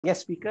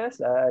guest speakers,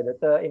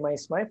 Dr. Eman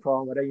Ismail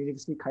from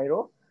University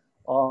Cairo,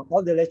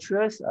 all the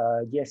lecturers,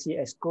 GSC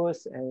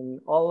ESCOs,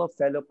 and all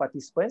fellow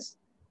participants.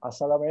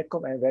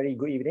 Assalamualaikum and very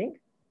good evening.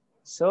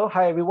 So,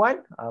 hi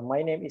everyone.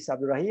 My name is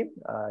Abdul Rahim,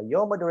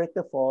 your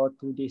moderator for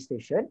today's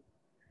session.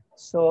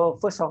 So,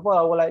 first of all,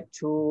 I would like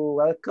to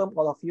welcome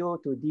all of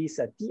you to this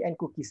Tea and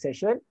Cookie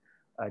session.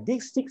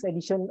 This sixth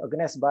edition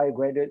organized by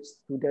Graduate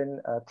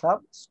Student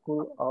Club,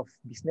 School of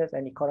Business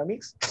and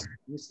Economics,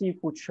 UC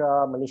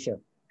Putra, Malaysia.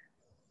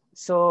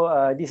 So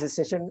this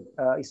session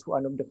is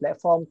one of the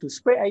platform to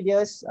spread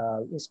ideas,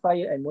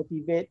 inspire and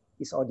motivate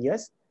its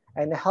audience,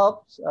 and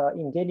help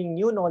in gaining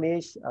new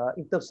knowledge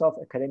in terms of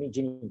academic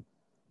journey.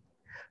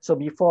 So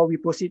before we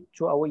proceed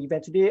to our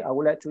event today, I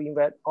would like to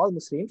invite all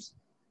Muslims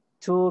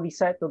to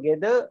recite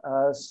together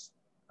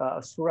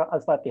Surah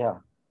Al-Fatiha.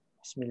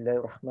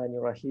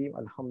 Bismillahirrahmanirrahim.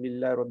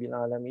 Alhamdulillah Rabbil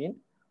Alamin.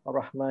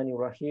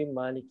 Ar-Rahmanirrahim.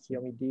 Maliki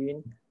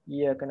Yawmiddin.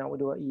 Iyyaka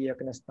na'budu wa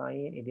iyyaka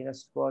nasta'in.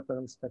 Ihdinas siratal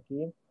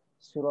mustaqim.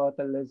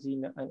 Suratal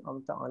ladzina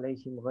an'amta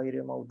 'alaihim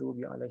ghairil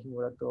maghdubi 'alaihim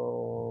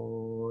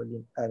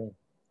waladdallin. Amin.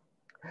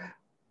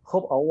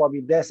 Hope Allah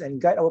will bless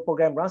and guide our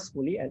program run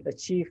smoothly and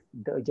achieve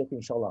the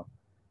objective, inshallah.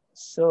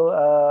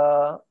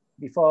 So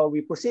before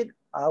we proceed,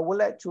 I would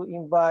like to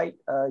invite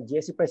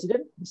GSC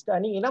President, Mr.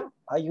 Ani Inam.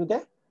 Are you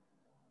there?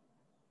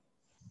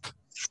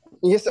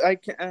 Yes, I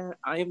can.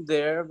 I am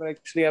there, but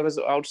actually I was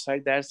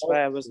outside. That's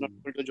why I was not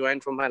able to join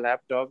from my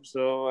laptop.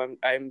 So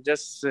I'm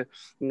just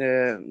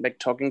like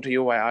talking to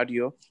you via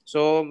audio.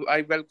 So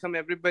I welcome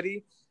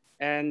everybody,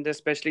 and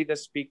especially the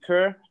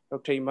speaker,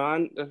 Dr.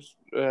 Eman,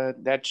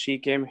 that she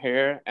came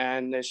here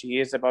and she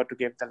is about to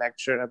give the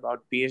lecture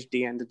about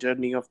PhD and the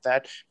journey of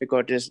that,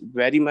 because it's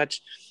very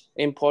much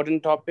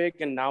important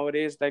topic. And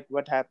nowadays, like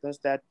what happens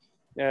that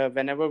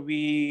whenever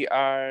we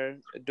are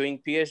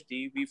doing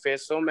PhD, we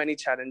face so many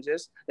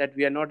challenges that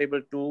we are not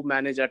able to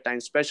manage our time,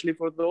 especially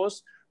for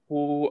those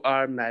who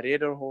are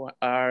married or who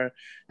are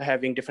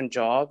having different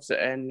jobs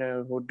and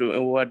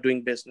who are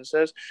doing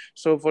businesses.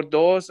 So for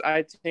those,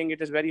 I think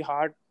it is very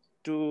hard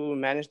to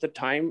manage the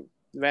time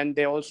when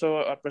they also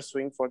are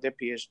pursuing for their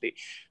PhD.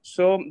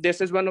 So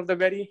this is one of the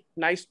very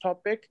nice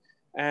topic,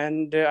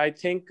 and I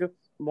think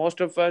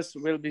most of us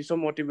will be so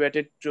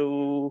motivated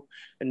to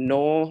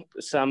know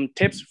some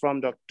tips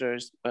from Dr.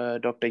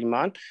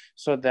 Eman,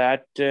 so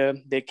that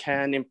they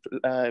can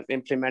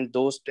implement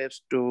those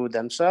tips to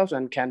themselves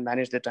and can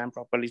manage their time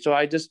properly. So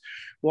I just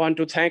want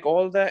to thank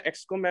all the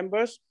EXCO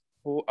members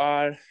who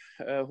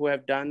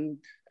have done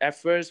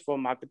efforts for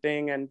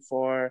marketing and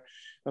for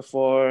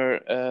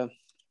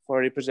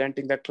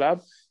representing the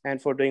club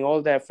and for doing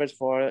all the efforts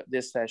for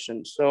this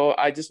session. So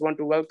I just want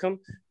to welcome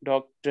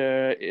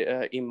Dr.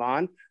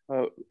 Eman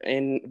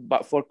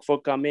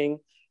for coming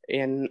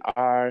in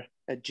our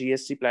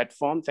GSC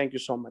platform. Thank you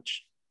so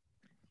much.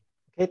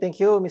 Okay, thank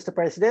you, Mr.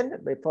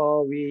 President.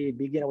 Before we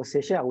begin our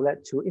session, I would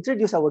like to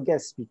introduce our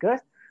guest speaker.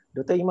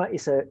 Dr. Eman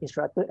is an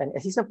instructor and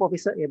assistant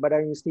professor in Badar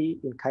University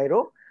in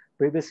Cairo.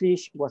 Previously,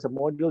 she was a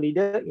module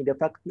leader in the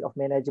Faculty of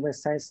Management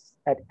Science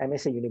at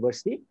MSA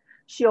University.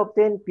 She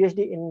obtained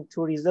PhD in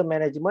Tourism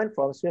Management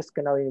from Suez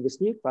Canal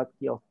University,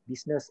 Faculty of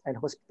Business and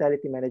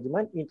Hospitality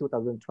Management in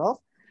 2012,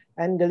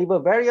 and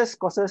delivered various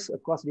courses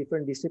across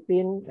different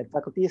disciplines and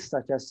faculties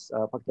such as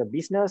Faculty of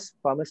Business,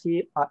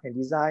 Pharmacy, Art and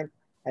Design,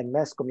 and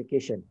Mass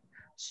Communication.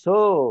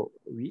 So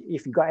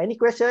if you got any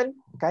question,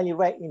 kindly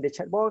write in the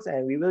chat box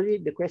and we will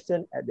read the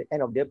question at the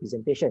end of the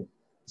presentation.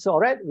 So all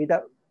right,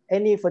 without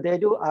any further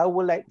ado, I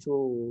would like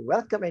to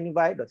welcome and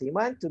invite Dr.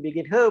 Eman to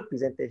begin her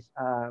presentation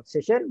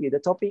session with the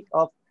topic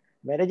of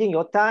managing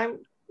your time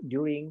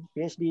during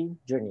PhD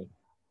journey.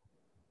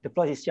 The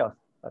floor is yours,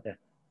 Doctor.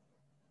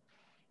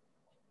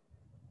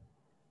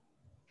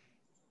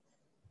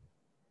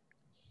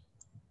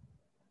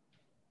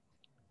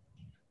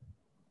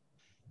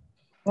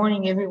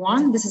 Morning,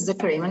 everyone. This is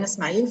Dr. Eman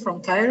Ismail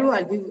from Cairo.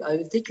 I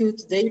will take you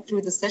today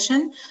through the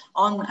session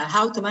on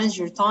how to manage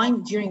your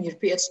time during your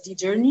PhD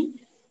journey.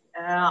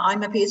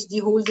 I'm a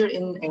PhD holder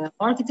in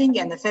marketing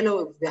and a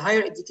fellow of the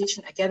Higher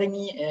Education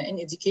Academy in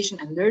Education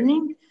and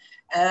Learning.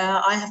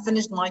 I have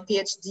finished my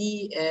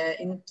PhD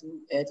in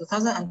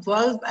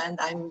 2012, and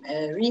I'm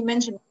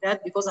re-mentioning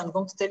that because I'm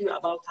going to tell you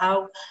about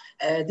how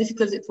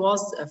difficult it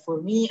was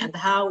for me and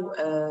how,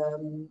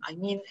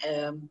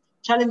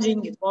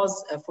 challenging it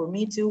was for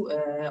me to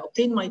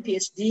obtain my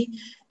PhD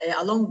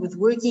along with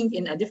working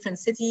in a different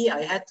city.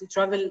 I had to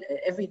travel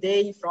every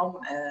day from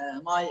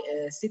my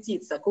city.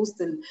 It's a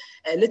coastal,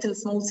 little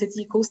small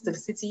city, coastal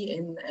city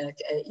in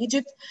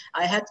Egypt.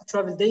 I had to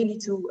travel daily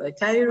to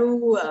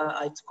Cairo.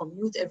 I had to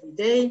commute every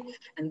day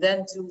and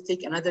then to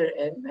take another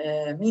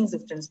means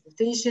of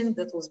transportation.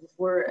 That was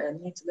before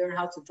me to learn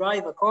how to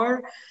drive a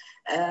car.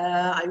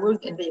 I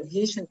worked in the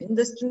aviation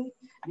industry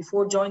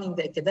before joining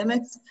the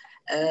academics.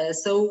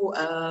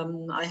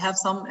 I have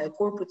some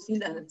corporate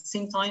field, and at the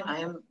same time, I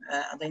am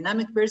a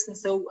dynamic person.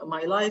 So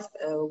my life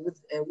with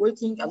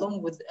working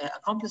along with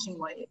accomplishing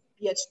my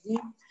PhD,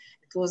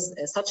 it was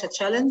such a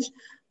challenge,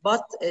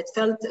 but it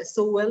felt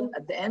so well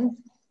at the end.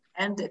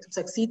 and to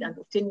succeed and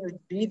obtain your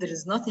degree, there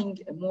is nothing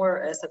more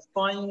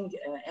satisfying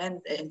and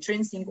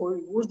entrancing or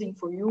rewarding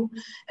for you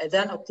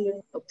than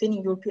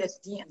obtaining your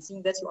PhD and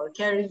seeing that you are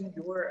carrying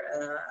your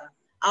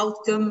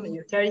outcome,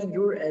 you're carrying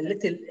your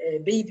little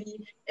baby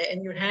in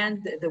your hand,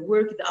 the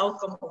work, the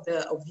outcome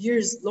of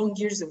years, long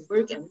years of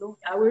work and long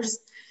hours.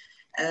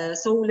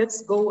 So let's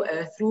go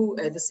through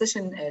the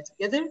session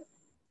together.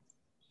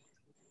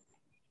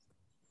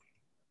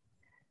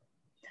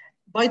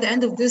 By the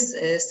end of this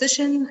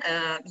session,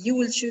 you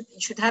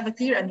should have a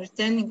clear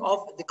understanding of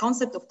the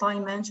concept of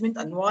time management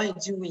and why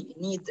do we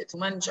need to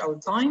manage our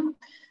time,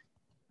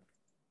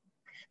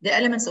 the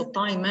elements of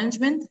time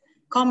management,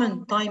 common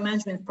time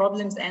management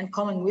problems and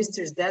common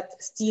wasters that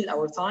steal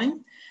our time,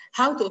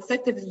 how to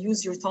effectively use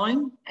your time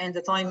and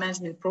the time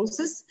management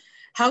process,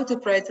 how to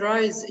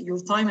prioritize your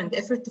time and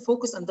effort to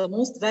focus on the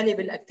most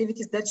valuable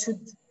activities that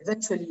should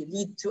eventually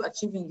lead to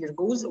achieving your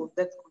goals or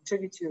that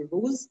contribute to your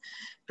goals,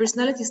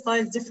 personality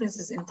style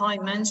differences in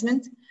time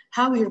management,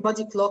 how your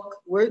body clock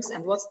works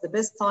and what's the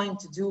best time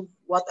to do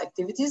what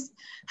activities,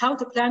 how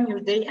to plan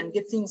your day and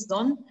get things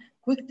done,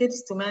 quick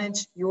tips to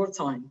manage your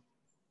time.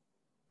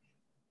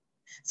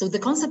 So the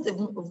concept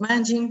of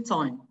managing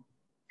time.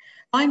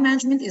 Time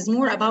management is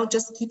more about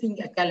just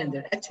keeping a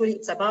calendar. Actually,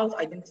 it's about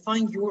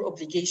identifying your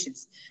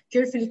obligations,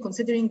 carefully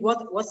considering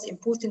what's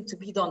important to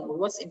be done or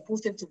what's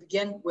important to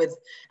begin with,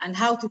 and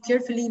how to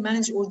carefully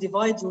manage or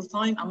divide your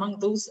time among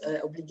those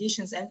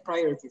obligations and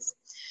priorities.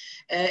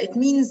 It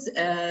means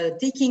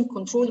taking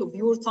control of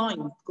your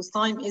time, because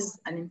time is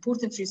an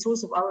important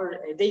resource of our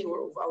day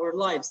or of our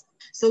lives.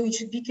 So you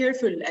should be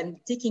careful and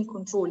taking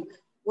control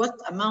what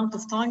amount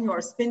of time you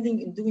are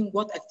spending in doing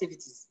what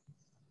activities.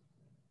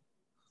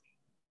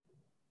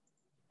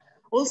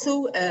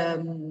 Also,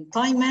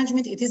 time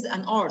management, it is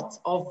an art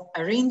of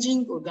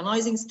arranging,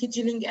 organizing,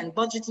 scheduling, and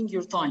budgeting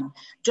your time.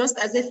 Just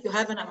as if you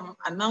have an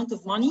amount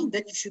of money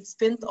that you should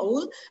spend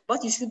all,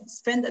 but you should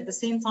spend at the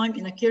same time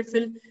in a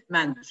careful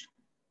manner.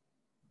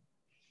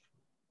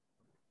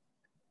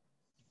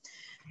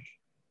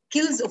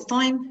 Skills of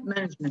time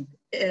management.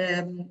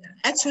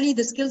 Actually,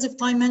 the skills of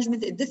time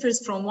management, it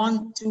differs from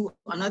one to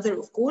another,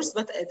 of course,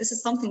 but this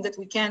is something that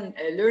we can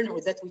learn or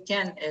that we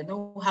can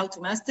know how to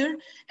master.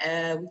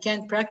 We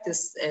can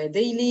practice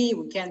daily,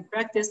 we can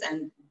practice,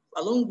 and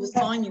along with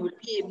time, you will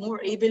be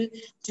more able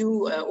to,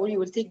 or you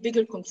will take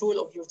bigger control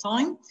of your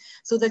time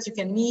so that you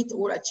can meet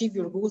or achieve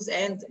your goals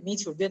and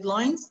meet your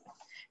deadlines.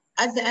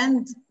 At the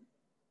end,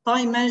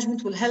 time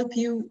management will help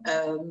you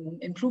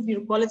improve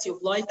your quality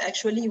of life,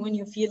 actually, when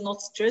you feel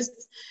not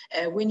stressed,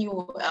 when you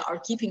are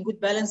keeping good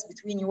balance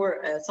between your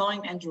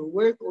time and your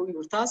work or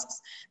your tasks.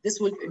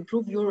 This will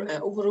improve your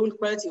overall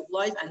quality of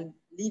life and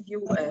leave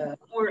you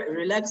more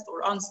relaxed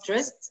or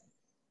unstressed.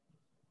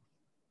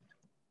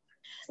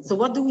 So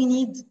what do we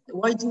need?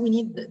 Why do we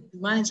need to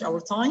manage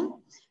our time?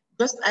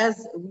 Just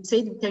as we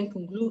said, we can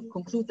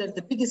conclude that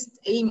the biggest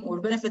aim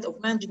or benefit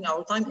of managing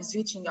our time is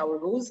reaching our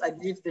goals. I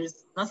believe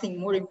there's nothing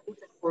more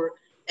important for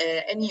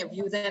any of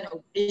you than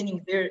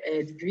obtaining their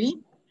degree.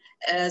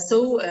 So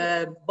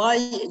by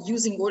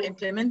using or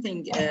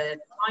implementing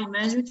time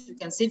management, you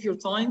can save your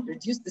time,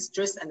 reduce the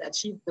stress, and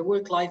achieve the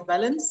work-life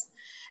balance.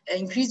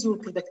 Increase your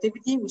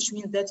productivity, which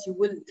means that you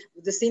will,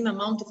 with the same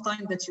amount of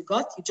time that you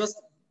got, you just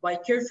by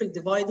careful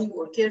dividing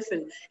or careful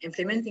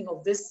implementing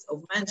of this,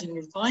 of managing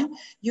your time,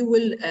 you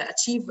will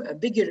achieve a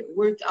bigger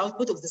work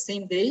output of the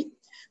same day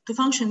to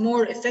function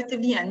more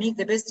effectively and make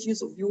the best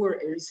use of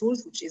your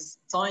resource, which is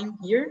time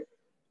here.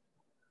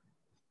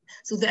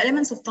 So the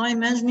elements of time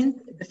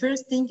management, the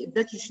first thing is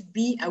that you should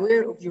be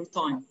aware of your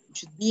time. You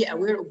should be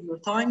aware of your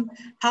time,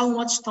 how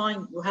much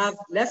time you have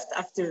left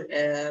after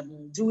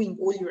doing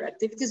all your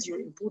activities, your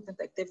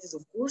important activities,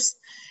 of course.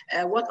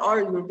 What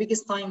are your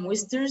biggest time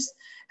wasters?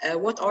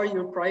 What are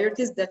your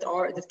priorities that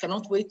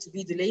cannot wait to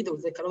be delayed or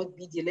that cannot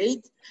be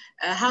delayed?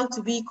 How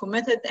to be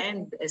committed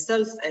and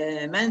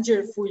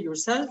self-manager for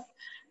yourself.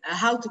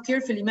 How to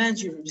carefully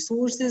manage your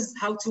resources,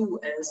 how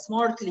to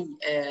smartly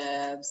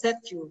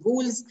set your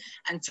goals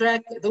and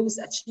track those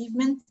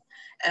achievements,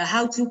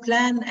 how to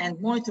plan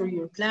and monitor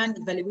your plan,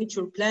 evaluate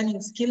your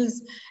planning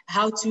skills,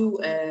 how to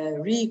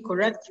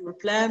re-correct your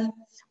plan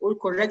or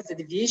correct the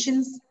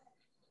deviations.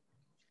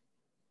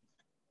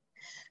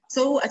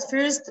 So at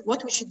first,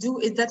 what we should do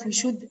is that we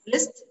should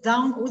list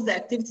down all the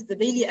activities, the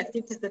daily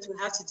activities that we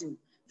have to do.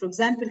 For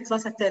example,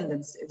 class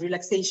attendance,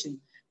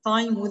 relaxation,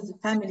 time with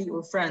family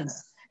or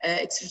friends,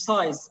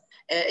 exercise.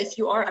 If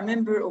you are a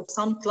member of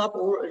some club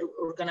or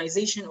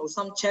organization or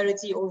some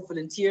charity or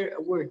volunteer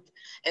work,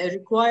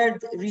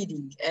 required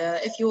reading,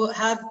 if you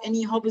have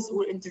any hobbies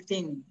or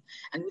entertainment,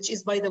 and which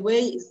is, by the way,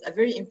 is a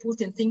very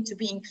important thing to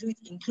be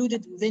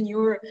included within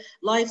your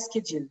life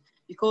schedule,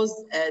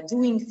 because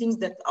doing things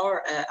that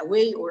are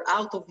away or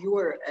out of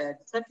your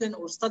discipline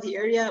or study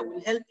area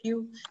will help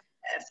you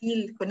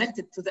feel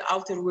connected to the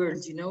outer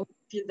world, you know,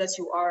 feel that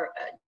you are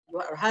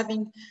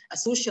having a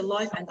social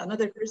life and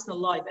another personal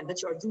life, and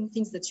that you are doing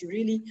things that you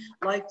really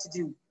like to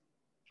do.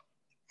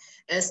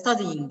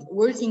 Studying,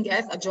 working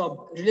at a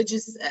job,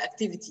 religious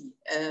activity,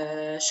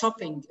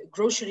 shopping,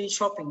 grocery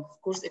shopping,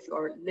 of course, if you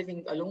are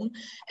living alone,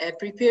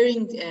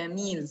 preparing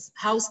meals,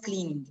 house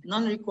cleaning,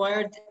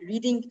 non-required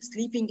reading,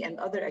 sleeping, and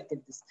other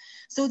activities.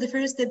 So the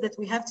first step that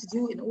we have to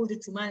do in order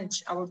to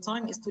manage our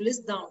time is to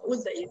list down all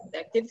the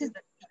activities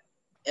that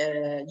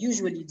we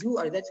usually do,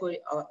 or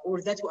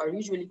that we are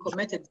usually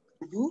committed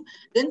to do,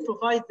 then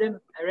provide them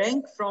a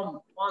rank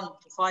from 1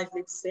 to 5,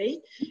 let's say.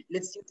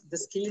 Let's use the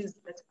scales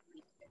that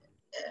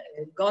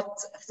got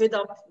fed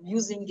up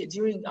using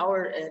during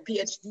our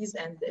PhDs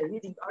and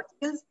reading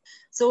articles.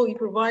 So we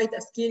provide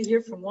a scale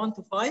here from 1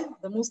 to 5.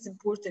 The most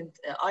important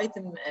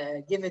item,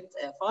 give it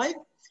 5.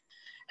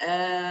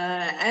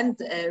 And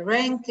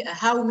rank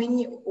how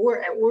many,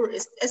 or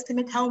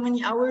estimate how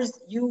many hours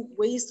you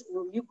waste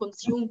or you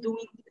consume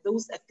doing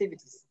those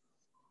activities.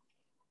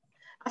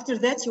 After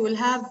that, you will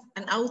have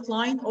an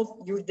outline of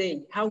your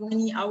day. How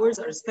many hours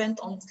are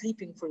spent on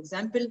sleeping, for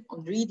example,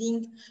 on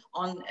reading,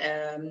 on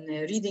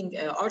reading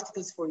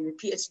articles for your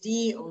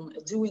PhD, on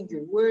doing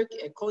your work,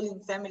 calling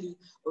family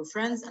or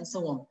friends, and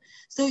so on.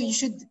 So you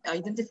should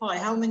identify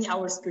how many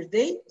hours per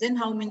day, then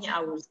how many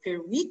hours per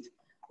week,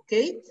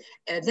 okay?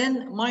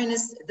 Then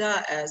minus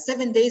the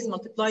 7 days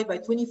multiplied by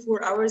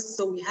 24 hours.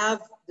 So we have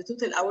the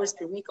total hours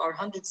per week are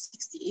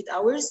 168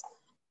 hours.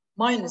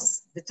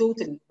 Minus the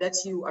total that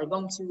you are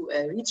going to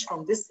reach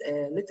from this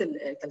little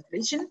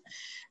calculation.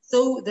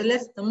 So the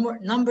left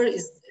number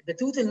is the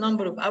total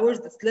number of hours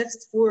that's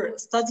left for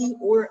study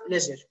or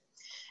leisure.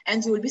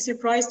 And you will be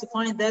surprised to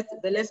find that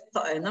the left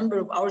number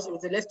of hours or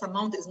the left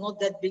amount is not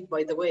that big,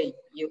 by the way.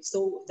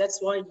 So that's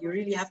why you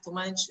really have to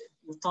manage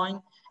your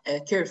time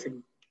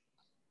carefully.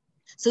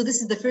 So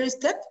this is the first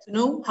step, to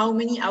know how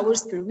many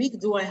hours per week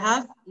do I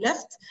have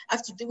left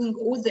after doing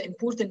all the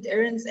important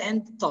errands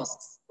and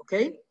tasks,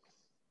 okay?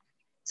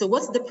 So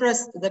what's the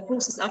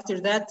process after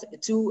that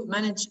to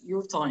manage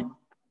your time?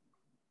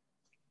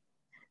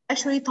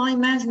 Actually, time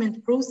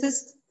management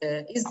process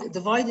is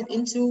divided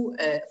into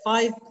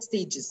 5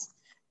 stages: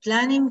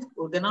 planning,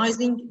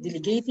 organizing,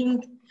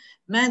 delegating,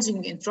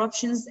 managing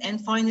interruptions,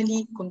 and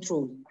finally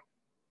controlling.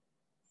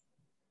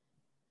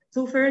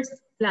 So first,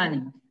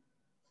 planning.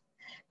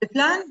 The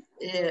plan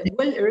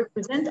will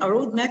represent a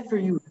roadmap for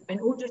you in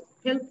order to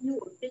help you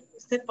or take you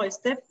step by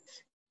step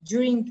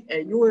during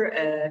your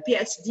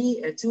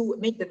PhD to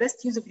make the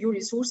best use of your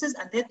resources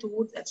and head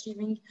towards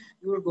achieving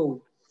your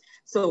goal.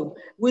 So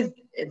with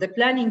the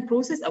planning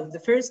process, of the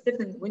first step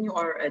when you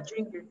are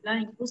during your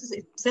planning process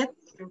is to set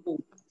your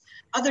goals.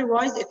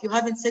 Otherwise, if you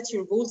haven't set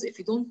your goals, if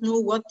you don't know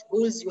what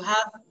goals you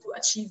have to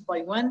achieve by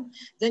when,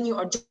 then you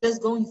are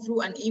just going through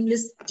an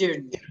aimless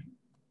journey.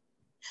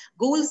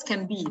 Goals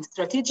can be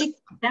strategic,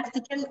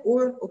 tactical,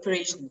 or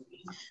operational.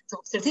 So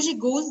strategic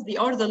goals, they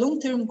are the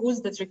long-term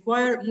goals that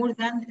require more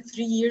than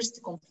 3 years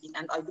to complete.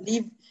 And I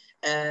believe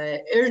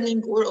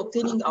earning or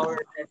obtaining our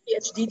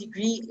PhD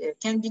degree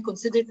can be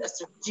considered a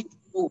strategic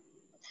goal.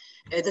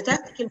 The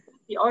tactical goals,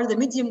 they are the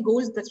medium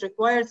goals that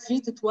require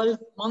 3 to 12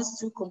 months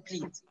to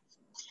complete.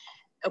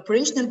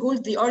 Operational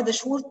goals, they are the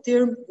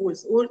short-term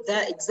goals or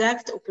the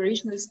exact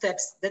operational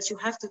steps that you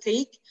have to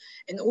take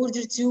in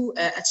order to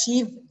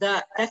achieve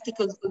the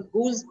tactical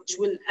goals, which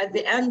will at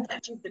the end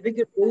achieve the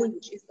bigger goal,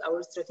 which is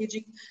our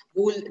strategic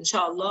goal,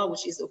 inshallah,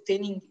 which is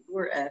obtaining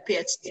your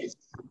PhD.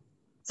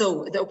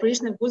 So the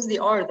operational goals, they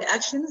are the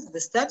actions,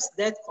 the steps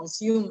that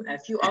consume a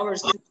few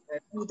hours to a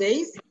few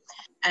days.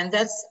 And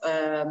that's,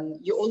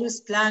 you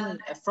always plan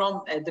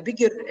from the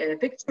bigger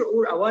picture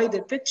or a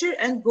wider picture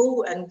and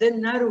go and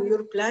then narrow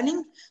your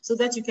planning so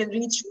that you can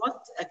reach what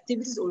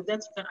activities or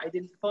that you can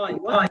identify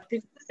what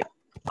activities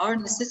are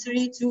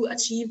necessary to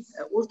achieve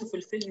or to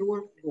fulfill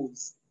your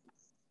goals.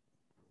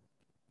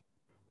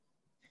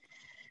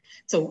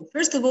 So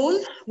first of all,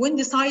 when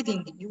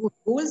deciding your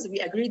goals, we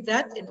agreed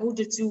that in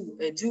order to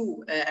do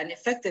an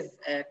effective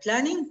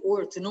planning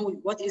or to know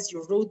what is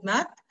your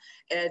roadmap,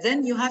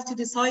 then you have to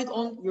decide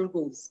on your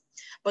goals.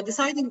 But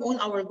deciding on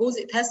our goals,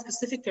 it has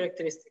specific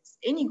characteristics.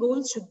 Any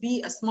goal should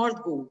be a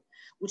SMART goal,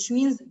 which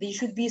means they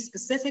should be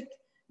specific,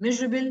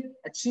 measurable,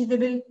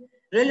 achievable,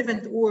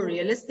 relevant or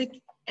realistic,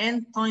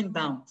 and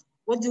time-bound.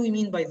 What do we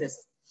mean by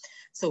this?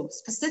 So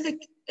specific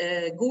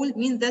goal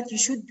means that you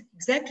should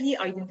exactly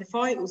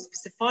identify or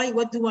specify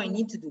what do I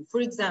need to do.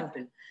 For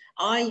example,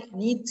 I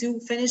need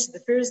to finish the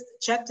first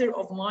chapter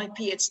of my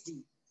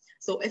PhD.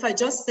 So if I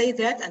just say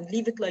that and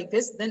leave it like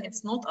this, then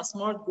it's not a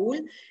SMART goal,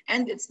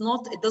 and it's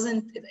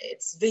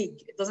vague.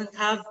 It doesn't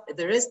have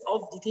the rest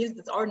of details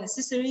that are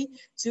necessary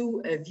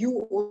to view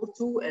or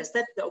to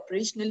set the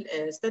operational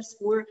steps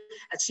for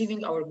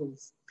achieving our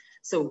goals.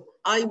 So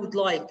I would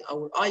like,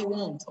 or I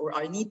want, or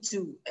I need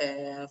to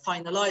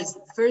finalize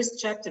the first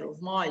chapter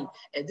of my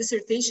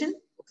dissertation,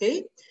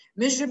 okay?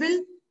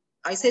 Measurable,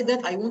 I said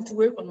that I want to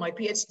work on my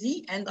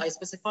PhD and I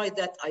specified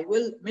that I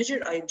will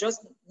measure, I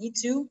just need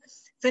to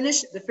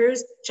finish the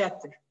first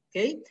chapter.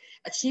 Okay,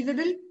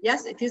 achievable.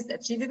 Yes, it is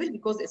achievable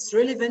because it's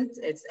relevant.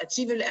 It's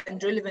achievable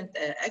and relevant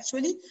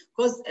actually,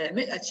 because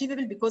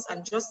achievable because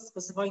I'm just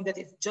specifying that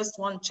it's just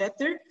one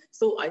chapter.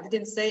 So I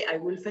didn't say I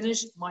will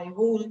finish my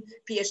whole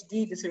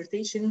PhD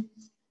dissertation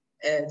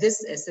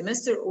this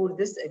semester or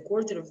this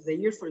quarter of the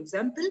year, for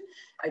example.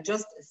 I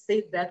just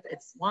said that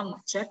it's one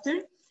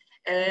chapter.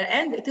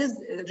 And it is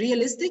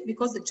realistic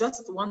because it's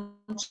just one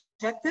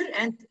chapter,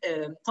 and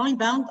time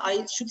bound,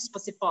 I should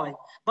specify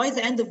by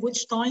the end of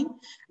which time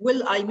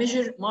will I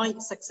measure my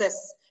success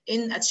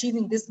in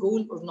achieving this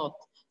goal or not.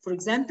 For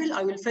example,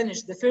 I will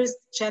finish the first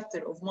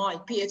chapter of my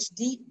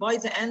PhD by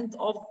the end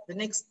of the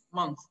next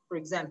month, for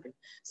example.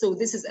 So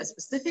this is a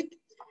specific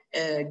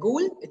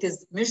goal. It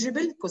is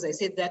measurable because I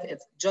said that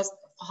it's just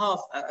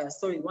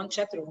one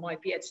chapter of my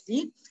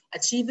PhD.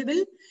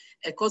 Achievable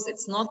because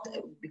it's not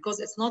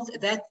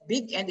that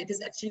big, and it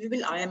is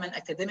achievable. I am an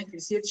academic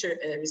researcher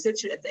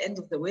at the end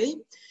of the way.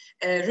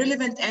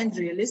 Relevant and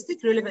realistic.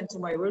 Relevant to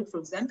my work, for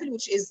example,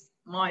 which is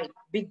my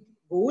big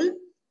goal,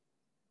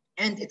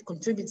 and it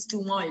contributes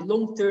to my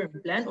long-term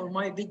plan or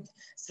my big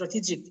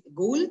strategic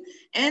goal.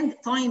 And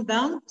time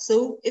bound.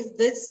 So if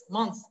this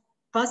month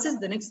passes,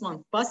 the next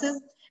month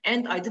passes,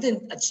 and I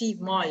didn't achieve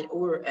my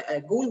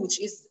goal,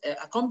 which is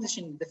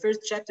accomplishing the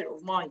first chapter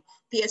of my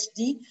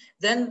PhD,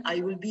 then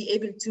I will be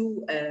able to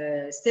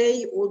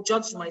say or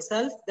judge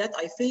myself that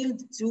I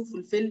failed to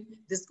fulfill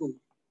this goal.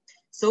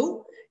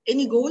 So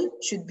any goal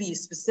should be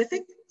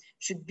specific,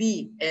 should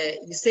be,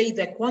 you say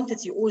the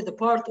quantity or the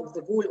part of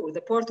the goal or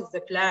the part of the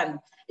plan.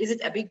 Is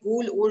it a big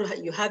goal, or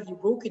you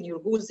broken your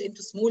goals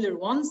into smaller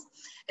ones?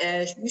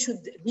 You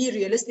should be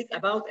realistic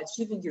about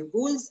achieving your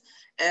goals.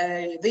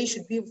 They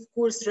should be, of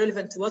course,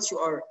 relevant to what you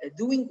are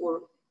doing,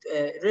 or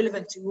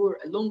relevant to your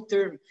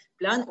long-term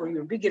plan or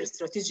your bigger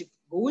strategic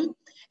goal.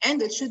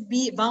 And it should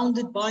be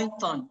bounded by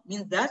time,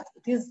 means that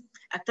it is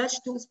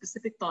attached to a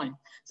specific time,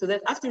 so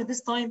that after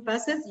this time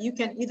passes, you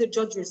can either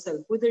judge yourself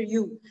whether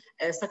you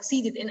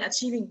succeeded in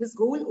achieving this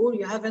goal or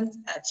you haven't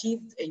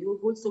achieved your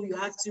goal. So you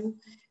have to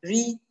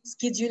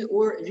reschedule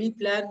or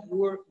replan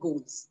your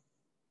goals.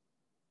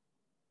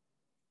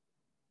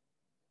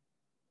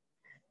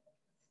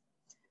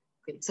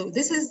 Okay, so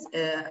this is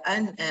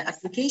an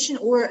application,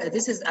 or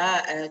this is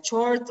a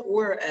chart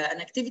or an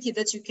activity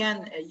that you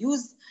can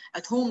use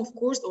at home, of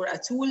course, or a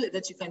tool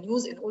that you can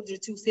use in order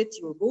to set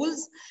your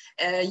goals.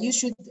 You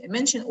should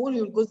mention all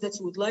your goals that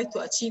you would like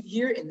to achieve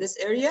here in this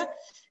area.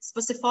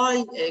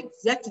 Specify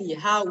exactly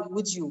how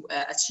would you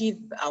achieve,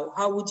 or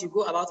how would you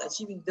go about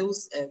achieving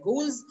those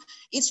goals.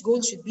 Each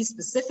goal should be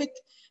specific.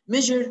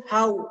 Measure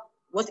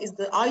what is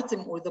the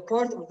item or the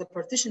part or the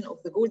partition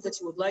of the goal that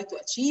you would like to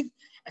achieve.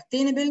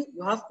 Attainable,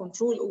 you have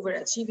control over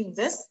achieving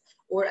this,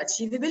 or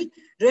achievable.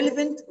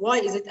 Relevant, why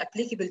is it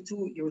applicable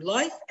to your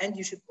life? And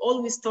you should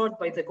always start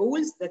by the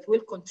goals that will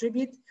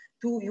contribute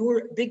to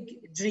your big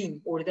dream,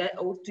 or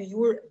to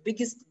your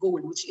biggest goal,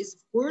 which is,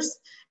 of course,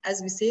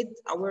 as we said,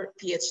 our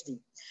PhD.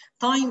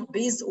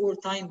 Time-based or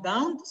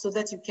time-bound, so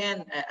that you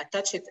can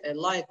attach it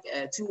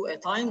to a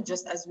time,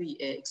 just as we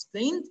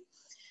explained.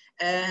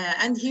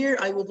 And here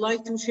I would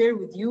like to share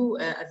with you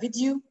a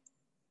video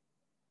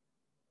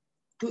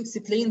to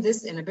explain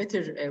this in a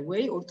better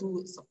way, or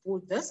to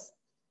support this.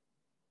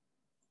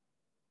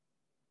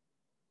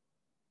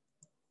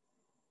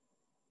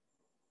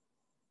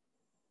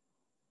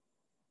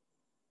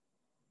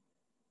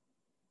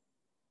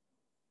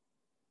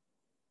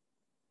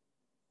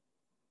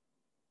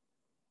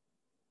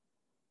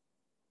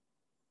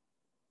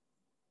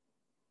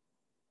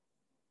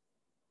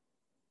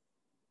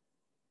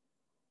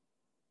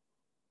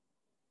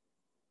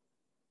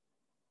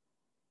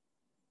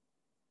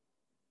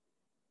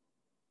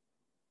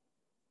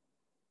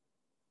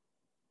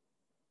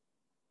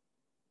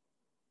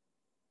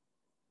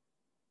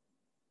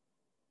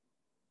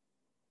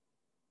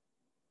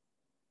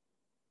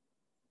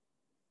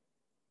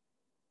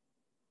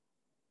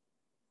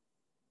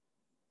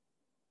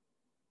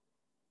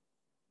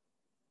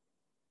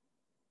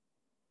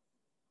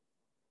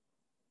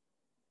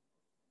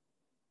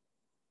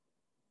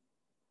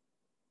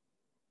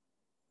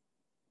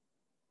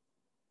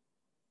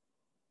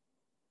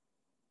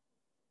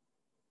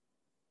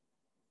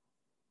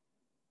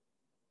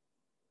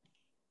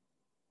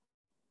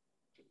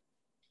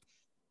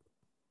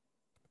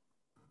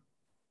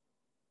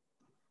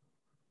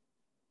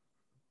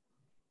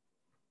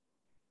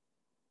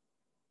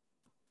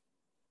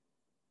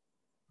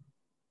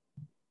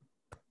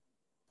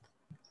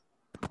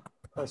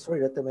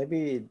 Sorry, Doctor,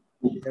 maybe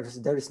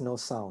there is no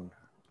sound.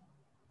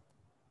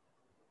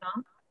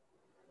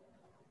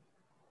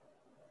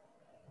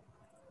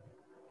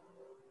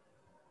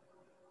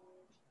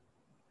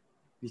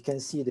 We can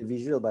see the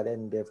visual, but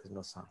then there is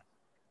no sound.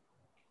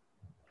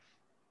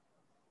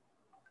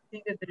 I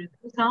think that there is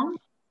no sound.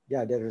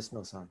 Yeah, there is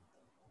no sound.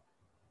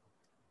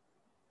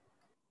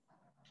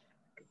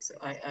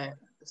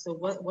 So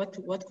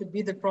what could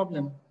be the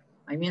problem?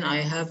 I mean, I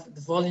have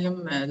the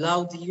volume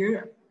loud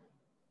here.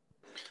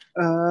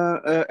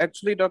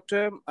 Actually,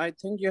 doctor, I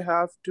think you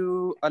have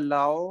to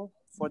allow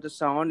for the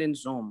sound in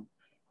Zoom.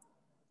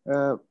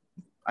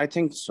 I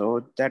think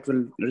so. That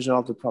will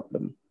resolve the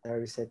problem.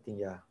 Resetting,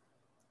 yeah.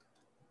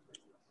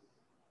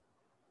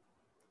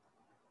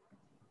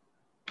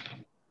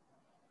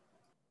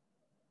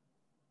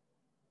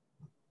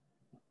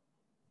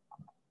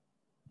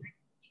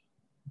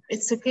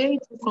 It's okay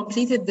to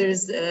complete it. There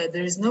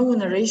is no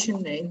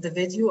narration in the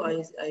video,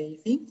 I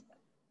think.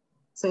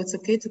 So it's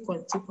okay to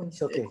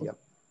It's okay, yeah.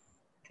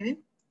 Okay.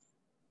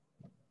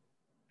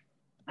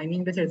 I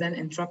mean, better than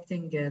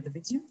interrupting the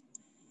video.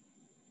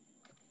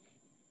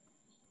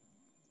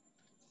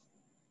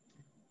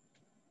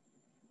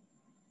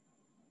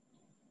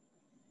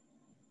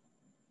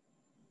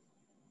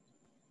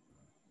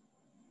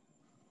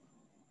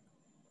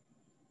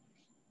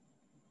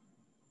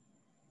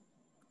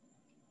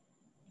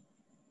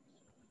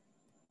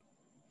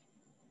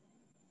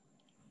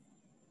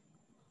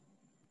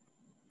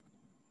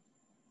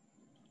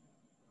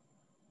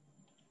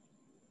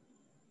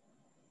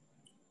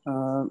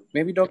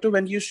 Maybe doctor,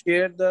 when you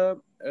share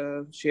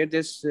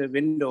this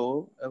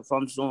window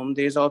from Zoom,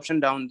 there's an option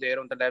down there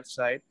on the left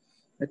side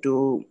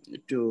to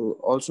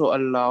also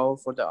allow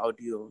for the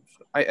audio.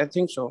 So I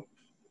think so.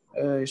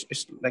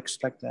 It's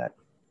like that.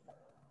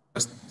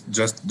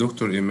 Just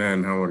Dr.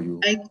 Eman, how are you?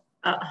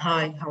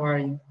 Hi, how are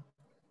you?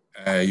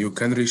 You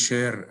can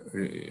reshare,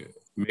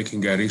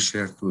 making a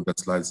reshare to the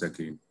slides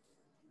again.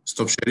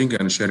 Stop sharing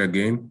and share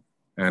again,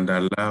 and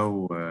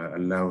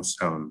allow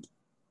sound.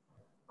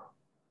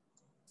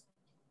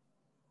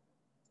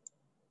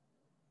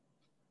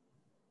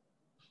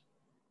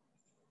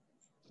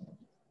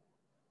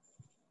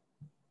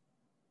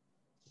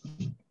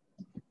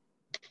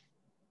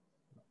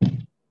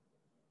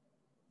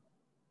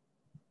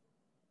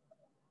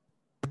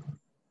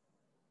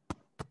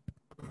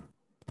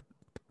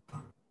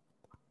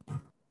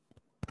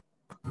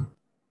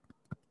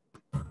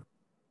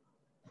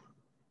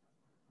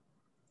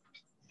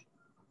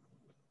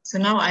 So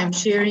now I'm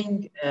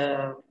sharing,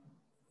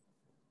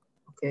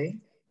 okay.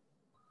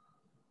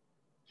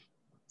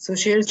 So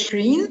share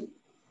screen.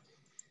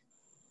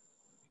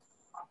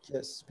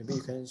 Yes, maybe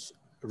you can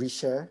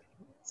reshare.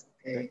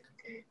 Okay.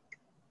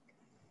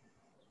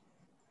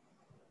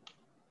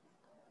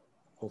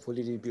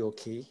 Hopefully it'll be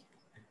okay.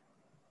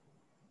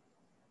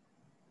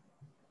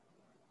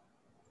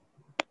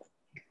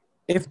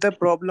 If the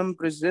problem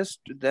persists,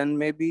 then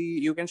maybe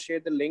you can share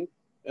the link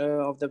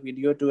of the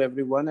video to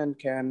everyone,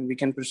 and we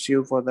can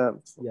pursue for the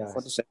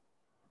session.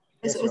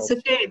 It's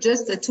okay.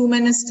 Just 2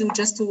 minutes to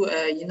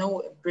you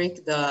know,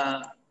 break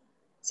the.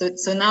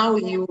 So now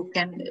you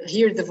can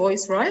hear the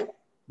voice, right?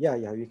 Yeah,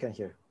 you can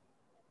hear.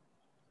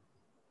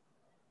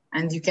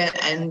 And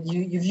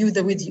you view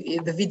the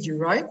video,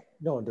 right?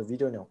 No, the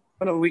video no.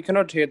 No, we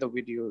cannot hear the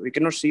video. We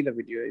cannot see the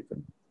video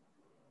even.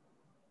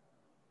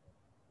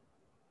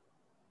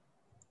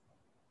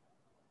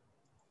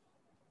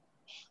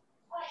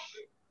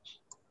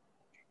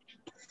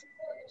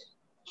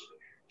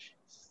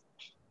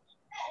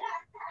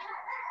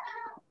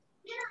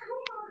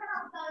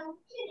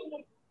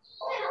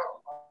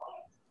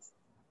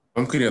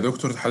 ممكن يا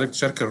دكتور حضرتك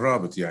تشارك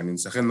الرابط، يعني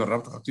نسخنا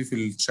الرابط حطيه في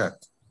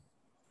الشات.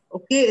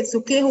 اوكي اتس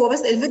اوكي. هو بس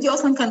الفيديو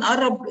اصلا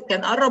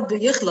كان قرب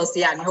يخلص،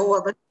 يعني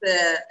هو بس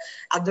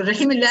عبد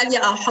الرحيم اللي قال لي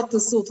احط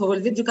الصوت. هو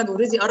الفيديو كان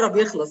اوريدي قرب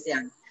يخلص،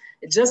 يعني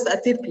جاست ا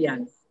تيب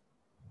يعني.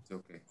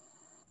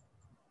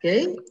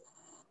 اوكي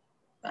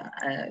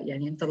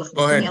يعني انت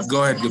لخبطتني اصلا.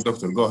 Go ahead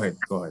دكتور go ahead.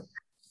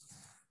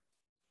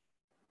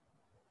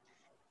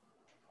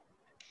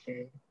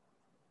 Okay.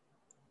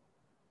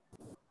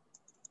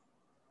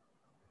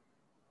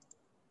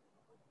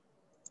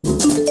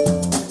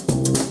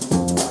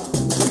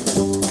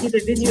 See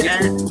the video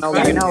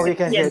and now we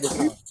can hear the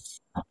sound.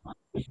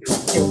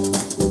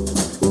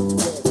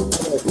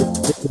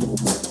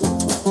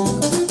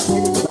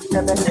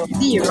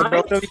 See, right?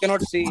 Doctor, we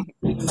cannot see.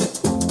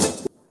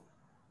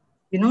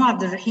 You know,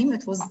 Abdul Rahim,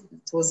 it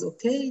was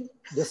okay.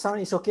 The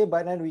sound is okay,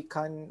 but then we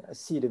can't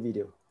see the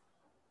video.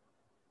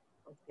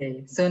 Okay,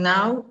 so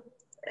now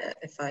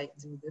if I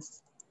do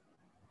this.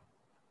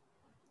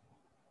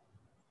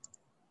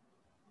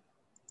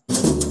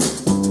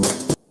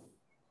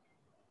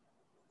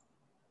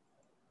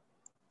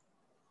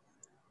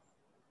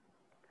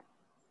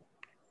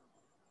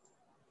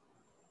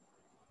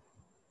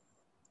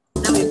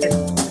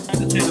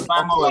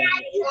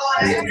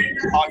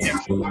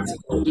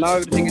 Now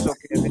everything is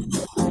okay.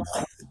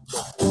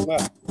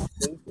 Wow.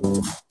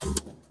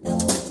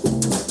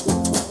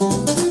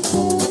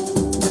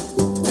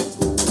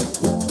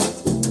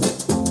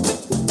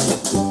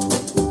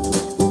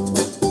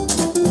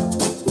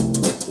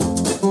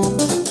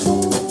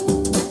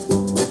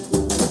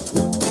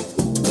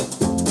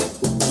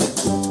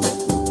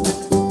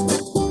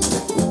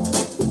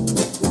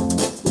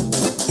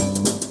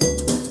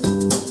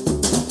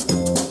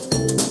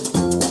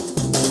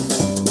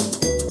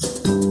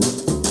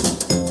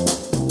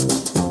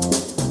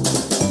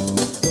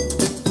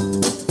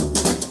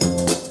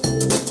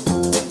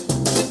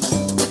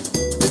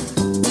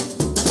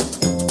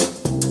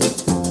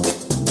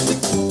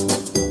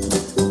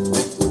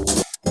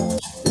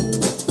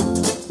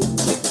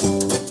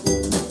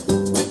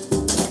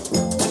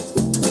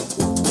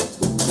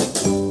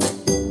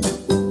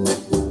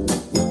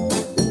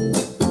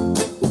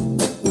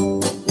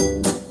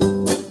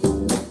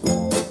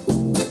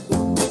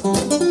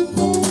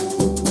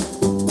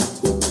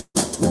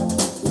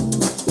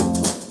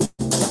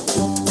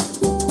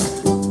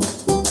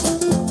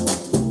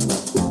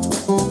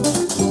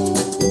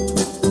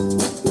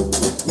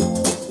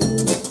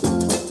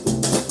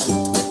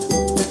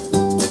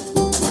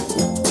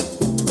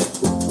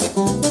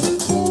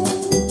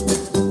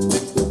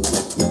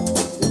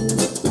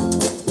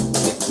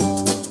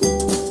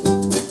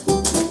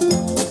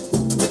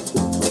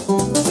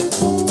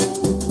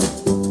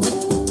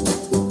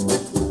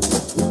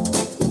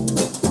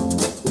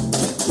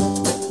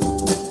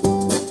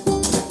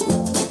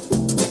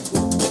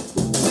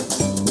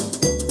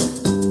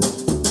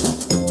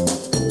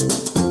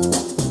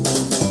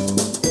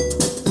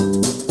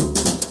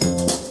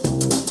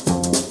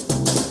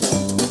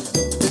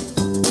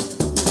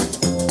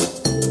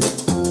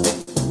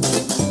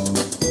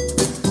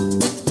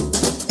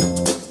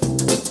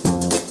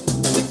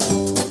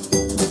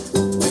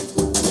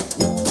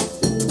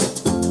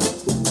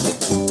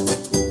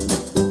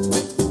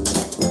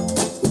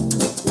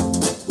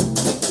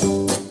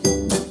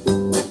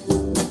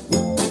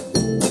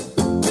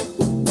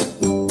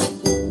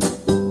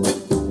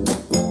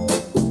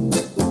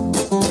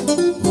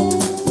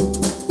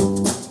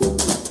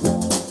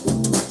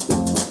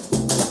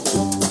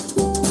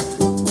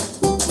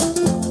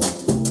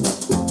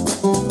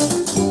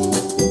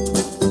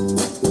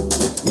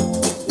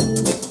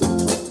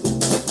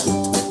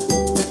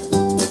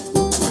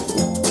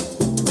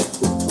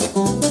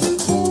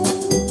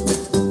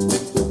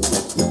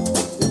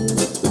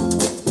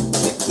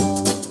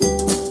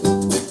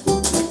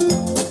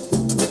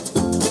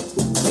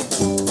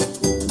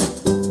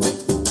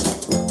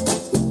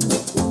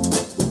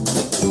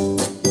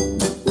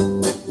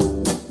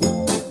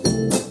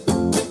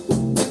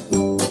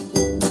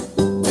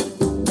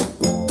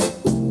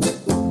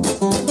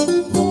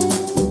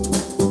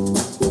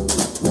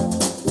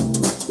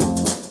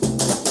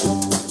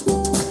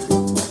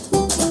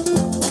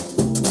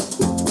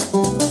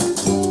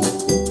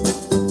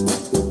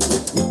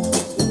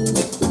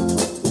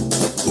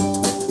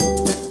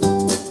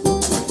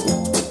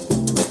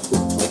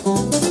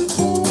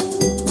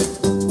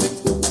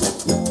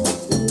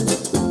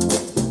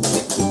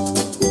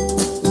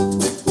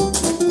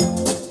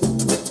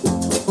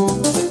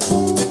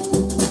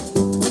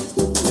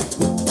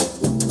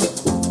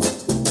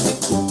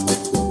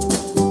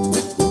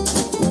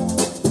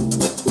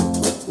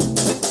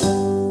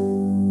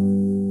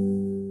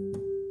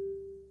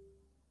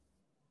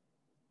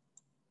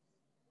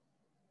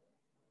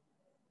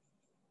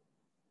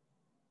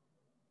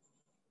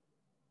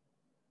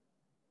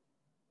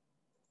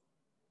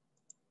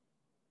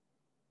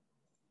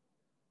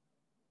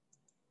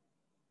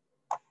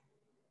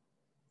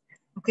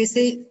 Okay,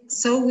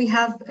 so we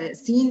have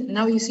seen,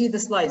 now you see the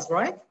slides,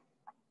 right?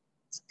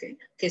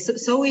 Okay,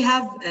 so we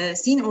have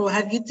seen or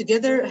have viewed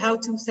together how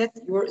to set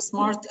your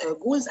SMART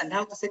goals and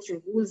how to set your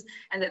goals,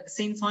 and at the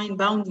same time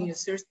bounding your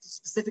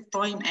specific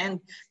time and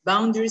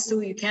boundaries so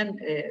you can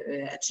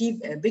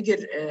achieve a bigger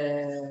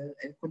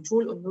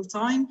control on your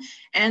time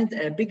and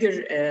a bigger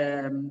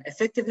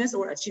effectiveness,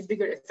 or achieve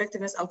bigger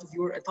effectiveness out of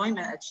your time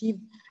and achieve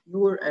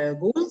your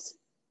goals.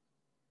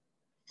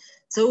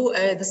 So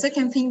the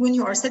second thing, when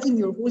you are setting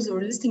your goals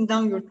or listing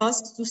down your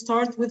tasks, to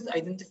start with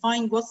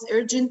identifying what's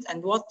urgent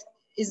and what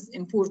is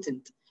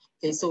important.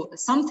 Okay, so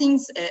some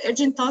things,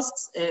 urgent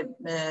tasks,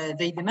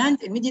 they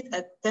demand immediate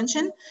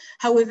attention.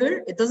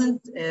 However, it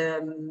doesn't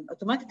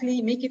automatically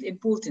make it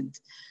important.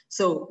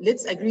 So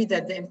let's agree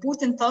that the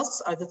important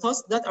tasks are the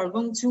tasks that are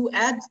going to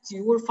add to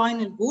your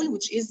final goal,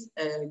 which is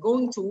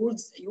going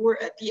towards your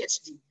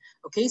PhD.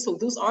 Okay, so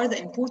those are the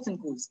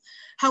important goals.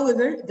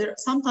 However,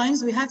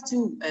 sometimes we have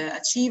to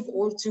achieve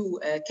or to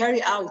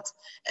carry out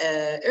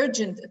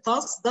urgent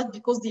tasks that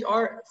because they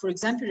are, for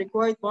example,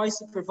 required by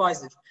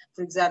supervisor,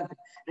 for example,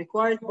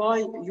 required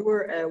by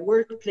your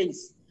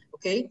workplace.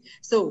 Okay,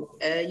 so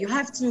you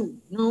have to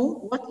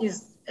know what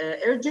is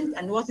urgent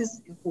and what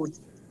is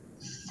important.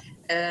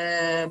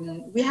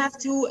 We have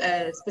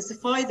to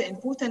specify the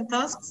important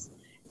tasks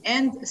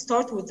and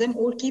start with them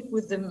or keep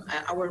with them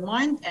our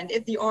mind. And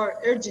if they are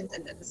urgent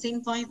and at the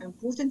same time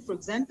important, for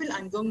example,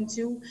 I'm going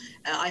to,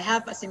 I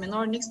have a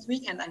seminar next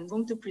week and I'm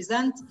going to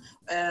present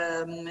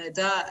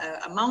the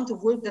amount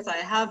of work that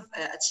I have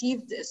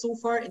achieved so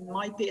far in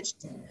my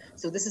PhD.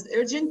 So this is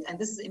urgent and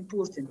this is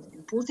important.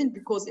 Important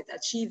because it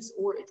achieves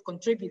or it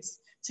contributes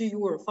to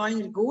your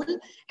final goal,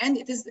 and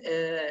it is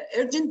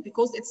urgent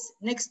because it's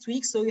next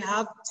week, so you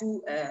have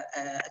to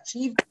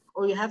achieve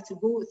or you have to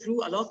go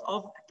through a lot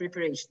of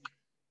preparation.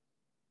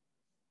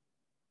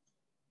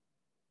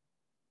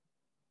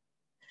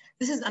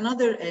 This is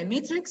another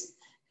matrix.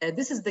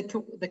 This is the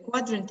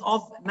quadrant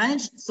of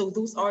managed. So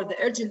those are the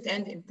urgent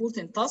and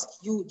important tasks.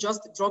 You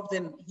just drop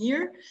them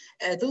here.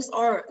 Those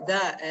are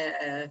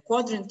the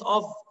quadrant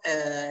of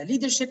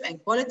leadership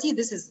and quality.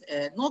 This is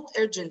not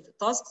urgent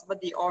tasks, but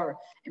they are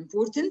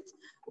important.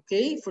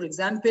 Okay, for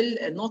example,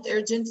 not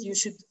urgent. You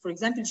should, for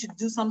example, you should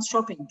do some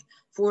shopping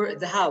for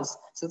the house.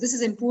 So this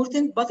is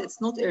important, but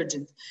it's not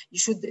urgent. You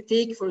should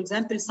take, for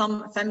example,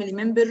 some family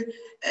member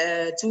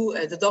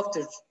to the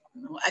doctor.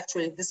 No,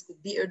 actually, this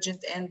could be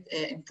urgent and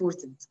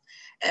important.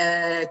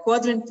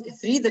 Quadrant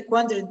 3, the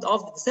quadrant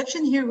of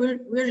deception. Here,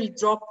 where you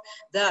drop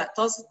the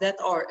tasks that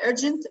are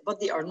urgent, but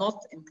they are not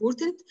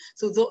important.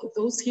 So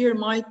those here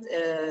might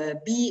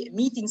be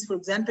meetings, for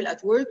example,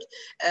 at work,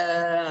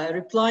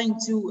 replying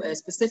to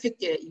specific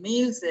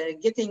emails,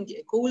 getting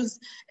calls,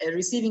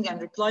 receiving and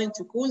replying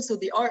to calls. So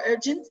they are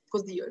urgent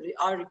because they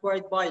are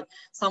required by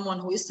someone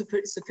who is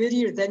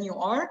superior than you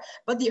are,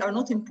 but they are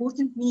not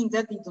important, meaning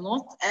that they do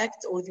not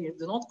act or they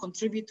do not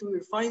contribute to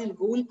your final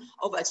goal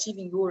of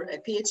achieving your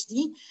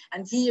PhD.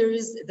 And here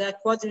is the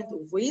quadrant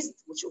of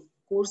waste, which of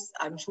course,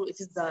 I'm sure it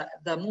is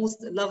the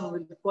most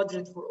lovable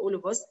quadrant for all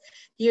of us.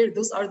 Here,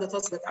 those are the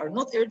tasks that are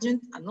not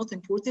urgent and not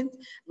important,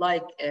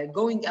 like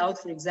going out,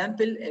 for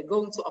example,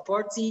 going to a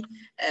party,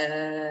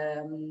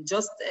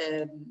 just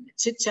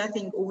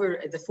chit-chatting over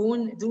the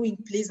phone, doing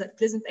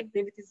pleasant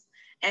activities,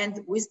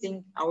 and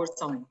wasting our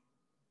time.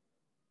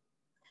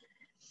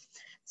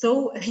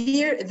 So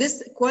here,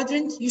 this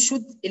quadrant you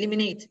should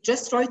eliminate.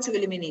 Just try to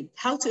eliminate.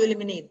 How to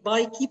eliminate?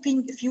 By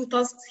keeping a few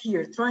tasks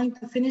here, trying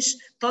to finish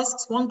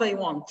tasks one by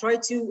one. Try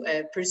to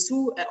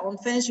pursue on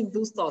finishing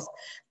those tasks.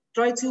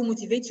 Try to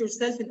motivate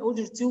yourself in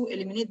order to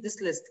eliminate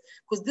this list.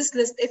 Because this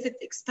list, if it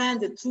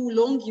expanded too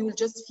long, you will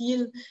just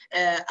feel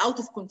out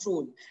of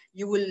control.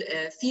 You will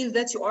feel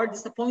that you are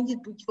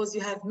disappointed because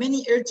you have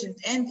many urgent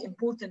and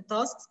important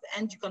tasks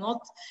and you cannot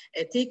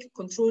take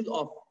control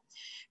of.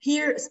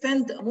 Here,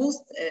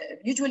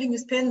 usually we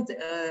spend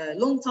a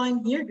long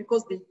time here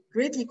because they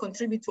greatly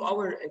contribute to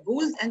our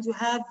goals and you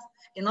have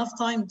enough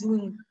time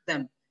doing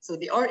them. So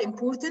they are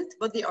important,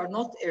 but they are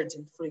not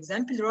urgent. For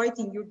example,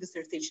 writing your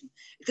dissertation.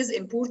 It is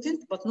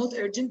important, but not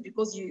urgent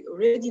because you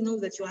already know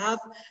that you have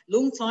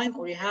long time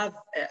or you have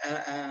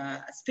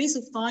a space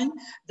of time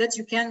that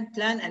you can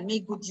plan and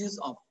make good use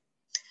of.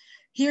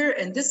 Here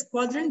in this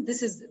quadrant,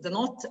 this is the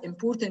not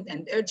important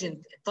and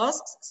urgent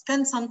tasks.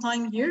 Spend some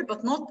time here,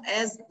 but not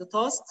as the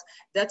tasks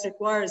that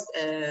requires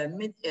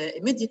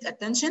immediate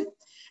attention,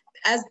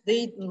 as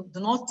they do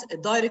not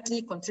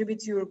directly contribute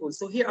to your goals.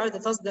 So here are the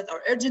tasks that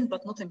are urgent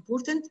but not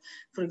important.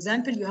 For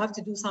example, you have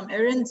to do some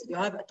errands, you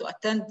have to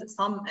attend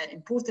some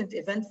important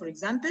event, for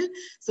example.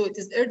 So it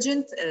is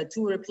urgent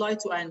to reply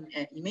to an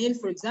email,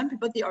 for example,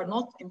 but they are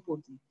not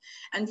important.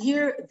 And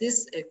here,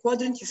 this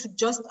quadrant, you should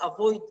just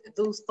avoid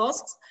those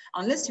tasks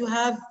unless you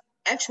have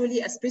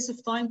actually a space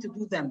of time to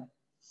do them.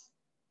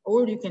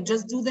 Or you can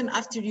just do them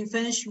after you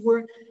finish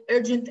your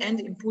urgent and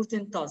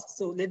important tasks.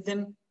 So let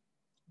them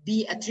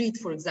be a treat,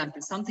 for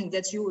example, something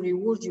that you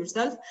reward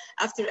yourself.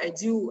 After I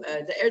do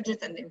the urgent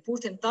and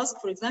important task,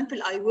 for example,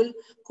 I will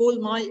call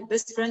my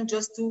best friend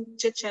just to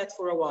chit chat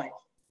for a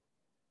while.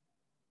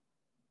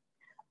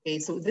 Okay,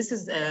 so this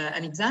is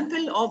an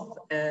example of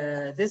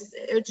this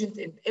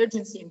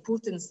urgency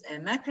importance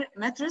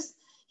matrix.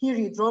 Here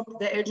you drop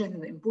the urgent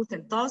and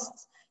important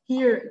tasks.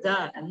 Here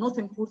the not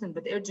important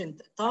but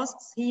urgent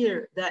tasks.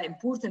 Here the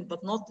important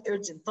but not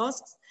urgent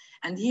tasks.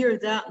 And here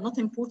the not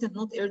important,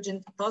 not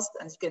urgent tasks.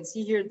 As you can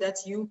see here that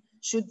you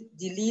should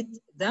delete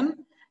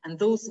them, and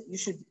those you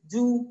should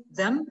do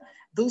them.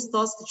 Those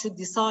tasks you should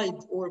decide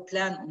or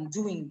plan on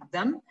doing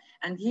them.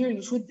 And here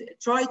you should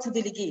try to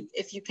delegate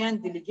if you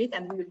can delegate,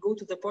 and we will go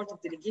to the part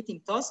of delegating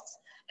tasks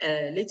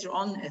later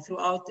on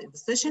throughout the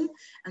session.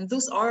 And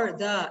those are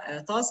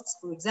the tasks.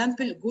 For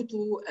example, go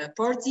to a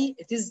party.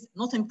 It is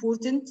not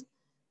important,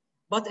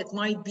 but it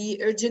might be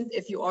urgent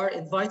if you are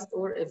invited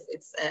or if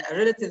it's a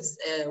relative's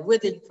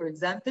wedding, for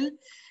example.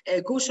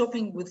 Go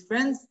shopping with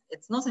friends.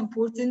 It's not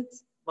important,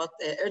 but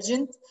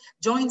urgent.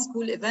 Join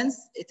school events.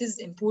 It is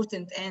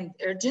important and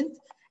urgent.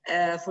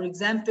 For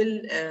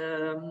example,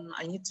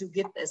 I need to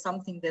get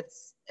something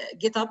that's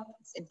get up,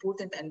 it's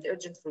important and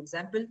urgent, for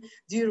example.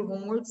 Do your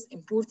homeworks,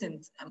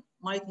 important,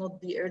 might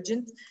not be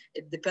urgent.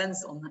 It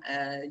depends on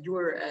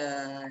your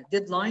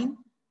deadline.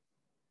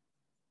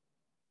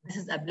 This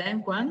is a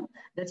blank one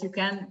that you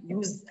can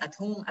use at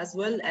home as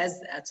well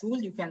as a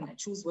tool. You can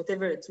choose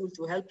whatever tool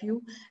to help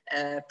you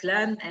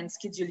plan and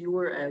schedule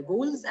your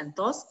goals and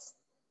tasks.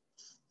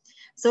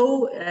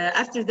 So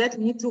after that,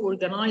 we need to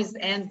organize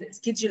and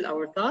schedule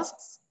our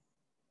tasks.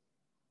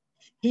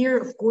 Here,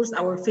 of course,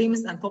 our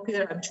famous and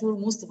popular, I'm sure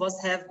most of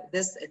us have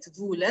this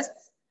to-do list.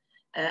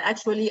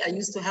 Actually, I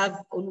used to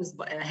have always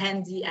a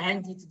handy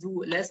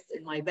to-do list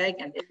in my bag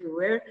and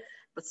everywhere.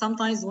 But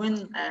sometimes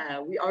when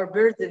we are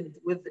burdened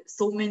with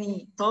so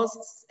many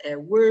tasks,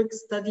 work,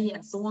 study,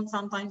 and so on,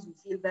 sometimes we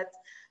feel that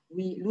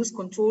we lose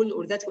control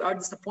or that we are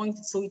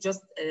disappointed. So we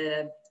just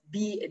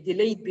be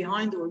delayed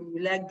behind or you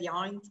lag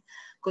behind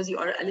because you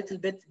are a little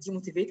bit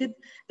demotivated.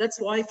 That's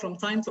why from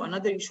time to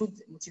another, you should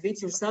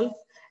motivate yourself.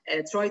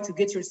 Try to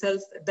get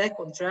yourself back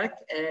on track.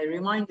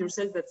 Remind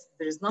yourself that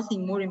there is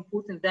nothing more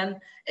important than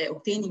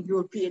obtaining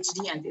your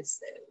PhD, and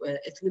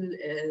it will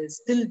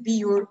still be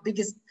your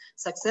biggest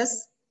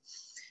success.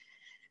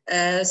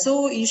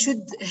 So you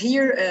should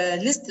here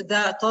list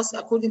the tasks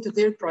according to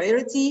their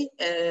priority.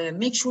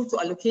 Make sure to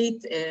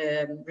allocate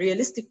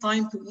realistic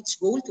time to each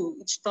goal, to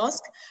each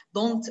task.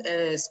 Don't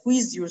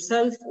squeeze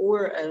yourself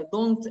or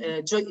don't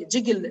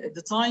jiggle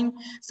the time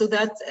so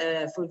that,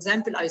 for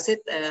example, I set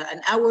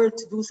an hour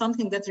to do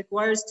something that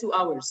requires 2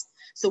 hours.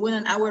 So when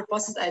an hour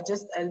passes,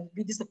 I'll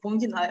be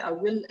disappointed. I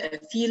will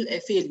feel a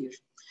failure.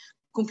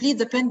 Complete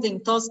the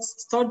pending tasks.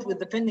 Start with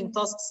the pending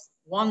tasks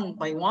one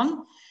by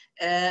one.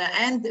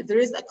 And there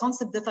is a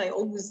concept that I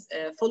always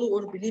follow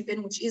or believe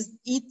in, which is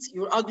eat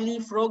your ugly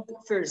frog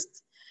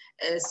first.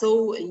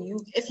 So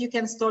if you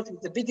can start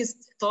with the biggest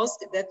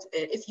task that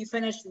if you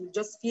finish, you will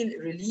just feel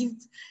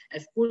relieved.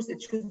 Of course,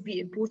 it should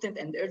be important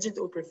and urgent,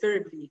 or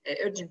preferably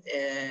urgent,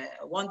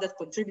 one that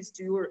contributes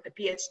to your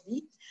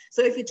PhD.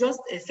 So if you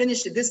just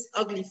finish this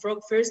ugly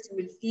frog first,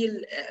 you will feel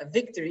a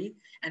victory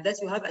and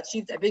that you have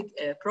achieved a big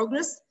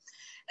progress.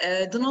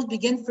 Do not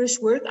begin fresh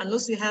work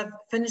unless you have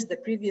finished the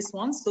previous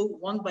one, so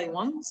one by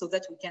one, so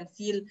that we can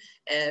feel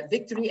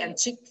victory and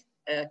check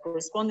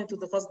corresponding to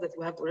the task that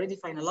we have already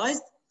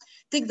finalized.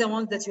 Take the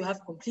ones that you have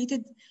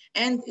completed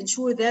and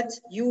ensure that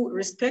you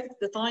respect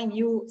the time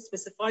you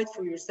specified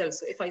for yourself.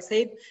 So if I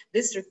said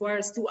this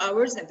requires 2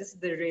 hours and this is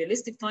the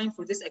realistic time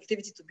for this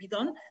activity to be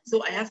done,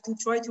 so I have to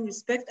try to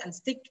respect and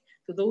stick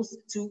to those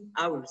 2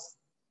 hours.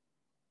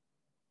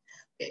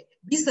 Okay.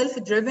 Be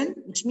self-driven,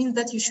 which means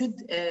that you should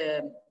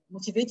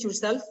motivate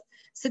yourself,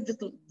 set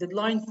the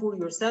deadline for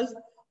yourself.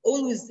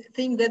 Always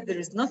think that there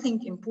is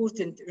nothing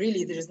important,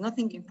 really, there is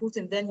nothing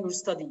important than your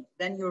study,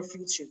 than your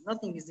future.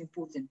 Nothing is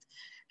important.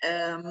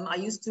 I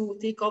used to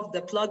take off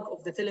the plug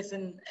of the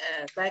telephone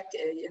back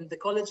in the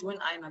college when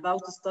I'm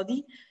about to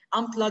study,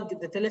 unplug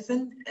the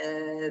telephone,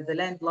 the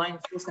landline,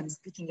 of course, I'm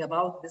speaking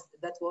about this,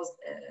 that was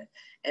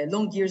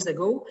long years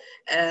ago.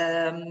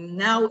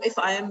 Now, if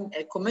I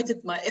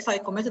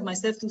committed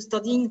myself to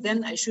studying,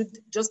 then I should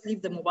just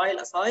leave the mobile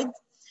aside.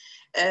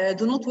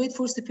 Do not wait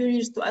for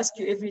superiors to ask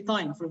you every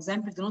time. For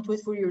example, do not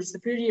wait for your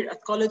superior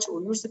at college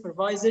or your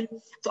supervisor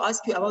to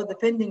ask you about the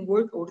pending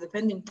work or the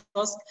pending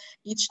task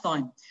each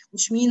time,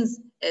 which means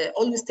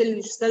always tell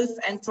yourself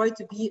and try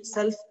to be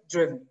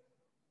self-driven.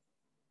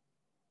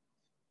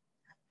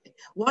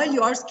 While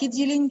you are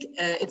scheduling,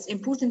 it's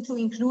important to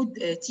include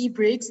tea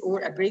breaks or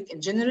a break in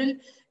general,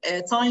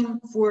 time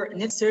for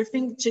net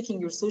surfing,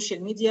 checking your social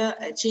media,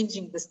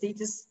 changing the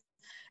status,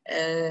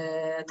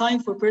 time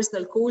for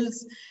personal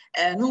calls.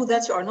 Know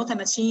that you are not a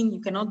machine. You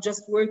cannot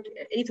just work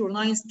 8 or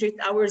 9 straight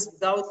hours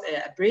without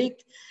a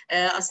break.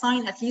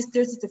 Assign at least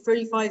 30 to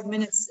 35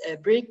 minutes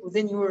break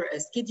within your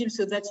schedule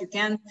so that you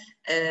can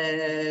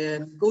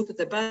go to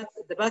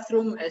the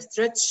bathroom,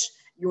 stretch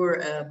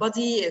your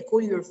body,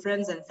 call your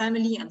friends and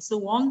family, and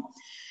so on.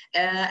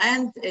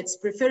 And it's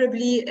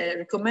preferably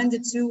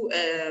recommended to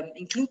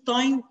include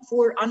time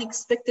for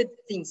unexpected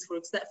things. For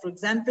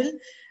example,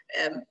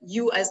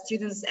 you as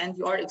students and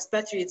you are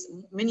expatriates,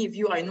 many of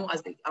you I know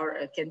as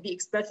can be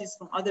expatriates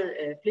from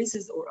other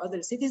places or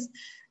other cities,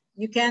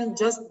 you can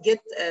just get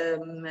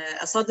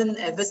a sudden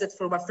visit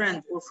from a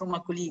friend or from a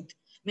colleague.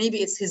 Maybe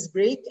it's his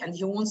break and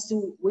he wants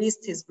to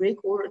waste his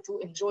break or to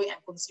enjoy and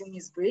consume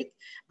his break,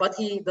 but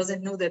he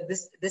doesn't know that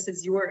this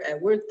is your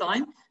work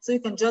time. So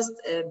you can just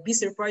be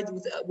surprised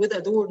with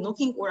a door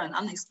knocking or an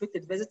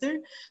unexpected visitor.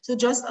 So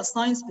just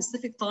assign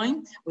specific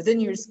time within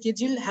your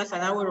schedule, half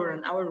an hour or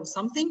an hour or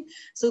something,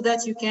 so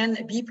that you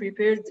can be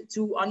prepared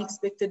to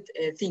unexpected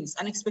things,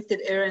 unexpected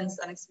errands,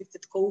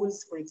 unexpected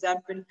calls, for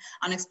example,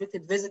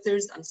 unexpected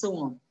visitors, and so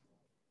on.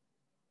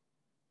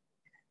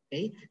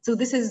 Okay, so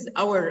this is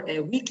our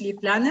weekly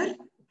planner.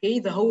 Okay,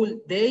 the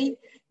whole day.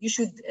 You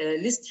should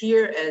list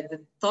here the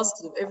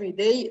tasks of every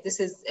day. This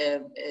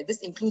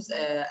includes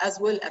as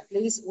well a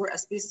place or a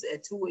space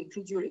to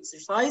include your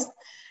exercise,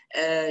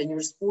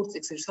 your sports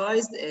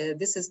exercise.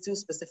 This is to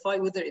specify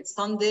whether it's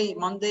Sunday,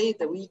 Monday,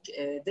 the week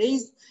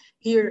days.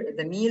 Here,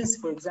 the meals,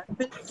 for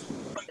example,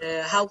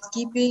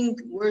 housekeeping,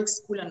 work,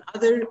 school, and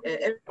other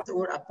errands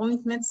or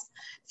appointments,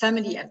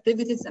 family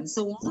activities, and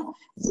so on.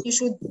 So you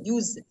should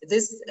use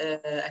this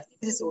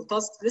activities or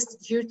tasks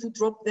listed here to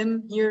drop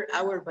them here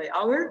hour by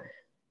hour.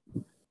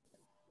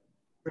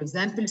 For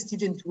example,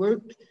 student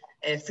work,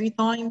 free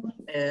time,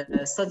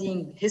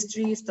 studying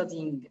history,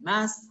 studying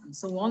math, and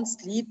so on,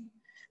 sleep.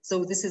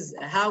 So this is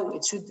how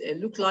it should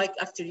look like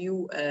after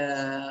you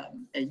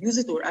use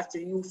it or after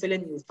you fill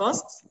in your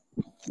tasks.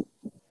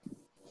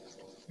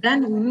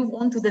 Then we move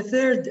on to the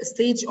third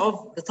stage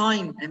of the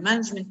time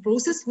management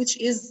process, which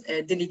is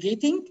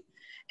delegating.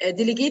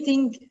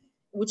 Delegating,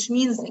 which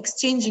means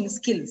exchanging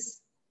skills.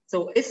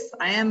 So if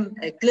I am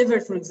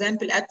clever, for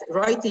example, at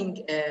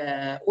writing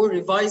or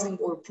revising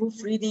or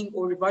proofreading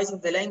or revising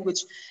the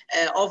language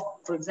of,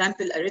 for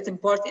example, a written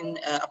part in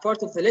a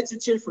part of the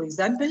literature, for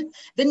example,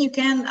 then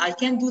I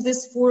can do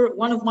this for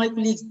one of my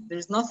colleagues.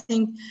 There's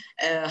nothing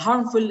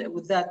harmful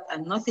with that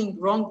and nothing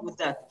wrong with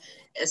that.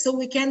 So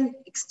we can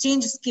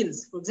exchange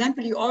skills. For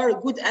example, you are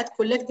good at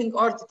collecting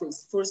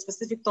articles for a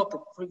specific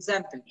topic. For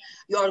example,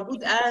 you are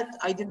good at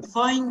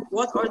identifying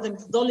what are the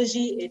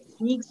methodology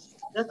techniques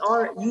that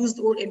are used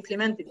or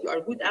implemented. You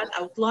are good at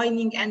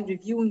outlining and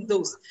reviewing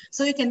those.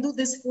 So you can do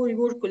this for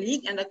your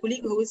colleague, and a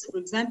colleague who is, for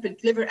example,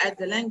 clever at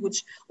the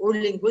language or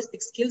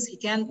linguistic skills, he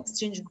can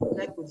exchange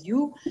contact with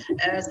you.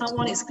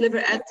 Someone is clever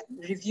at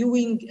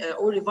reviewing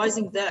or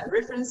revising the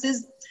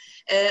references.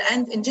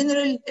 And in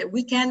general,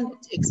 we can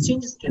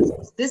exchange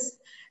skills. This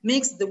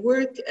makes the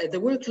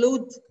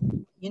workload,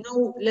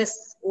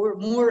 less or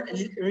more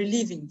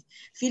relieving,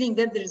 feeling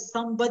that there is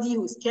somebody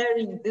who is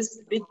carrying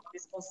this big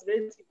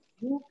responsibility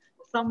with you.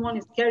 Someone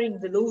is carrying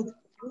the load with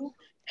you,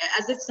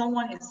 as if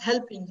someone is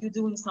helping you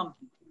doing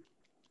something.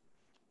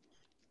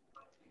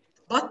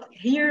 But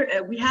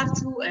here we have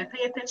to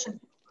pay attention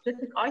to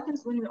specific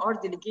items when we are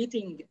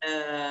delegating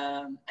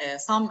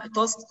some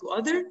tasks to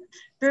others.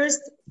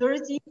 First,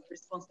 authority,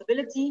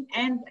 responsibility,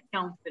 and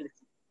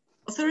accountability.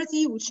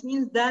 Authority, which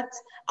means that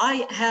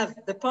I have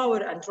the power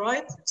and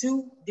right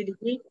to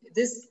delegate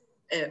this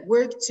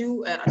work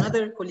to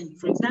another colleague.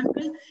 For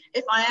example,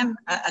 if I am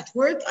at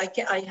work,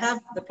 I have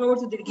the power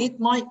to delegate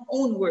my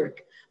own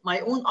work, my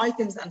own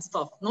items and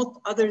stuff,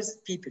 not others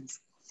people's.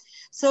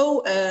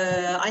 So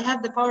I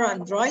have the power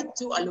and right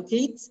to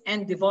allocate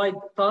and divide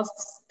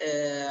tasks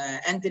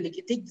and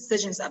take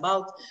decisions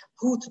about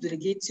who to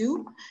delegate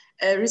to.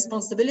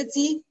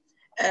 Responsibility,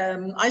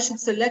 I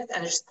should select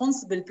a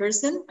responsible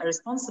person, a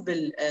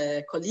responsible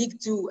colleague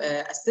to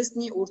assist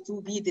me or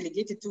to be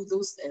delegated to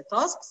those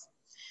tasks.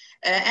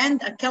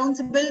 And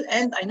accountable,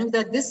 and I know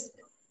that this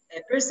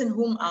person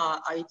whom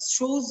I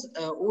chose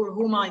or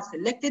whom I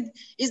selected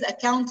is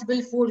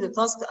accountable for the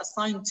task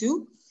assigned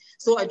to.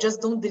 So I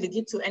just don't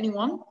delegate to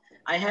anyone.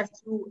 I have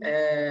to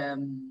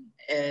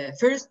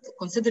first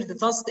consider the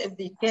tasks if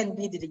they can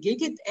be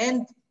delegated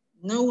and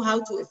know how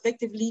to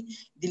effectively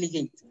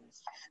delegate.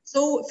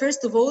 So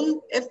first of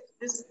all, if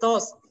this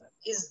task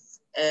is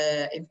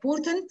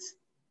important,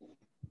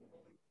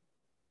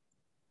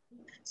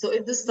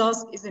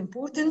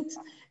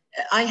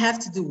 I have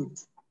to do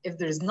it. If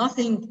there is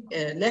nothing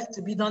left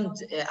to be done,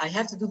 I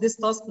have to do this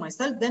task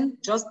myself, then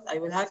just I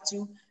will have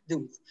to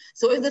do it.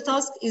 So if the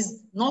task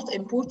is not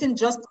important,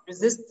 just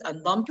resist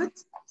and dump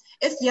it.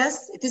 If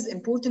yes, it is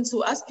important,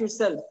 so ask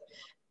yourself,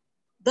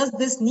 does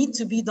this need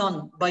to be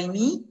done by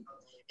me?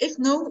 If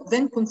no,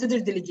 then consider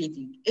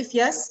delegating. If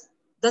yes,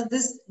 does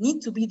this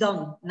need to be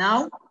done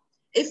now?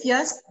 If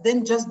yes,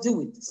 then just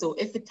do it. So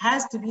if it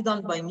has to be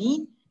done by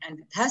me and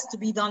it has to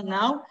be done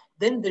now,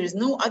 then there is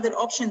no other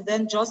option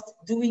than just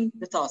doing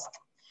the task.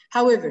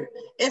 However,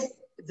 if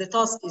the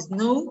task is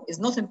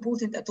not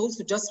important at all,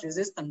 so just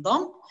resist and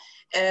dump.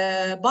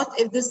 But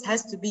if this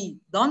has to be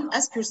done,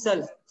 ask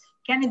yourself,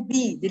 can it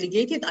be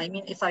delegated? I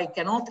mean, if I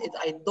cannot,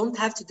 I don't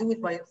have to do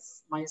it by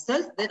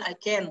myself, then I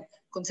can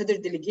consider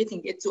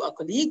delegating it to a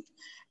colleague.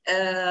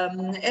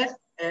 If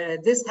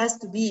this has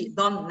to be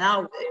done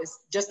now,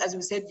 just as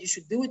we said, you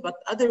should do it. But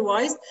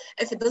otherwise,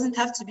 if it doesn't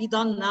have to be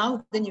done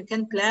now, then you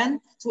can plan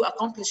to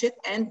accomplish it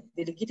and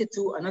delegate it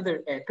to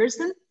another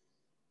person.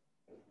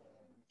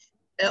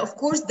 Of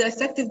course, the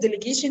effective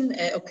delegation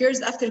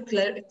occurs after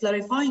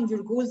clarifying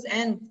your goals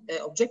and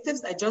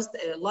objectives. I just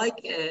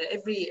like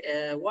every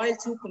while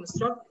to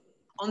construct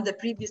on the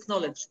previous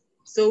knowledge.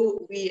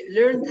 So we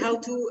learned how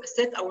to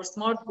set our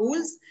SMART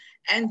goals,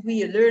 and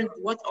we learned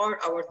what are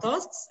our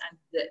tasks,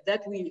 and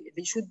that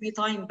they should be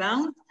time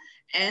bound,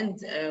 and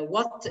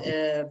what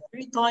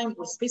free time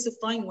or space of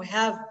time we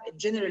have in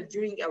general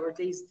during our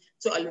days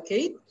to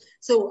allocate.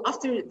 So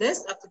after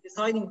this, after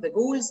deciding the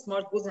goals,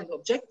 SMART goals and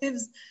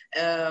objectives,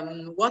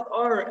 what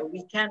are,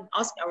 we can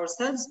ask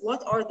ourselves,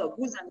 what are the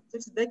goals and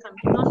objectives that can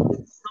be done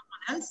with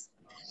someone else?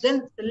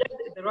 Then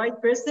select the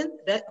right person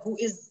who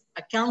is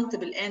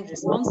accountable and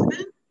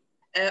responsible.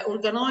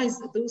 Organize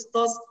those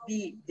tasks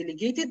be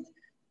delegated.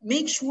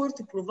 Make sure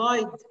to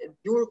provide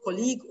your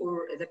colleague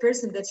or the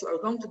person that you are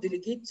going to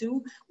delegate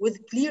to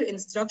with clear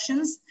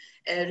instructions,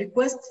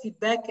 request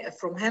feedback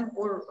from him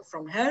or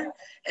from her,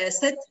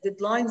 set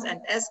deadlines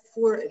and ask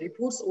for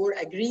reports or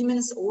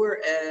agreements or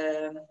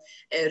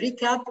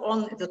recap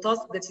on the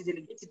task that you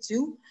delegated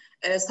to,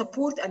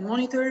 support and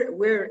monitor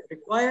where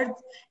required,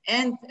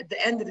 and at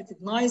the end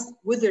recognize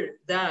whether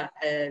the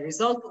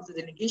result of the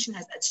delegation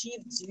has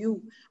achieved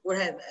you or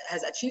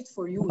has achieved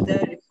for you the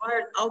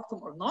required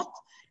outcome or not.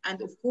 And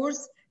of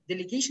course,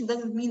 delegation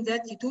doesn't mean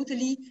that you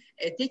totally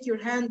take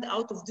your hand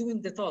out of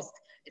doing the task.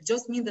 It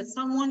just means that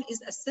someone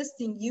is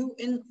assisting you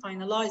in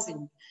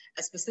finalizing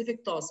a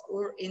specific task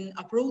or in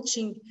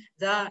approaching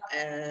the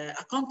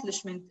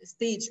accomplishment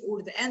stage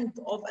or the end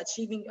of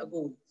achieving a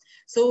goal.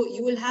 So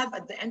you will have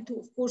at the end to,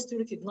 of course, to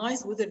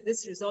recognize whether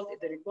this result is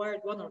the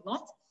required one or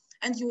not.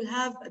 And you will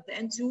have at the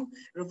end to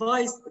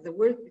revise the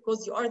work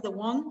because you are the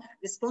one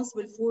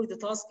responsible for the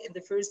task in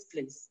the first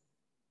place.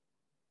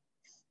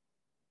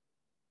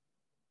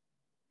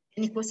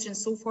 Any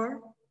questions so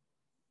far?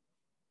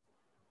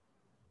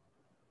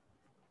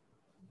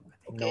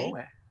 Okay.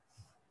 No.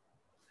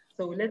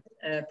 So let's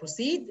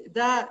proceed.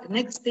 The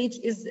next stage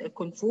is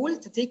control,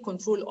 to take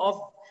control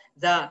of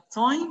the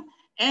time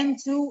and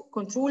to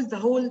control the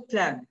whole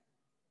plan.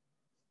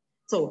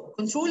 So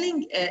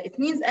controlling, it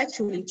means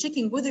actually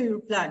checking whether your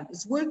plan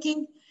is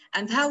working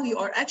and how you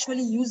are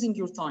actually using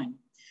your time.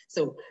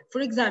 So,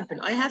 for example,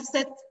 I have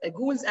set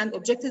goals and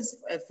objectives,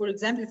 for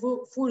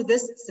example, for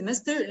this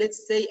semester,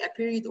 let's say a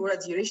period or a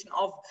duration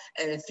of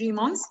 3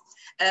 months.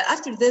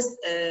 After this,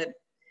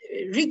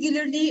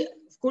 regularly,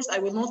 of course, I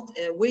will not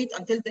wait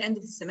until the end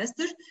of the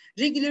semester.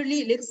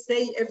 Regularly, let's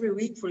say every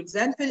week, for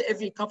example,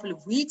 every couple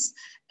of weeks,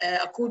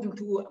 according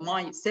to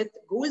my set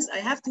goals, I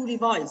have to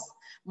revise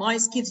my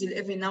schedule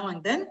every now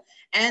and then.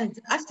 And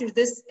after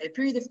this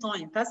period of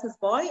time passes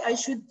by, I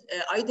should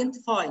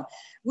identify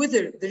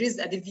whether there is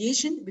a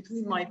deviation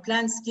between my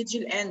planned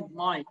schedule and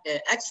my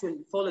actual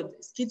followed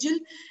schedule.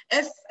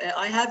 If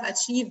I have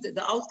achieved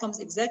the outcomes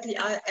exactly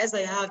as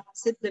I have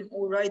set them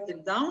or write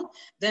them down,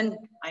 then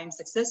I am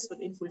successful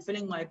in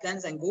fulfilling my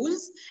plans and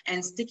goals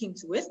and sticking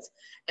to it.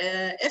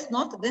 If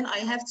not, then I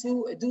have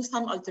to do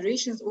some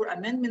alterations or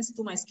amendments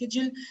to my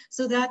schedule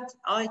so that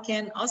I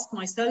can ask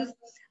myself,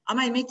 am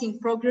I making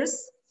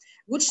progress?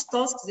 Which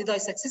tasks did I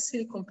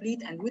successfully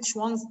complete and which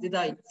ones did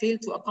I fail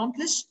to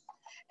accomplish?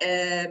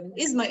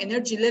 Is my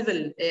energy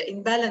level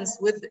in balance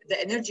with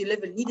the energy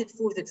level needed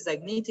for the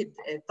designated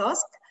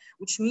task?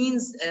 Which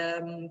means,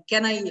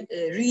 can I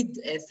read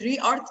 3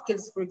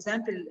 articles, for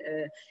example,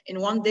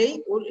 in one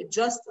day, or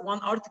just 1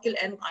 article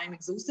and I'm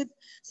exhausted?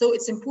 So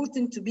it's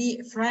important to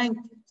be frank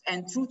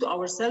and true to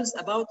ourselves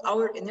about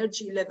our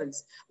energy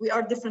levels. We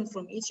are different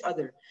from each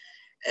other.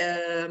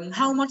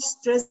 How much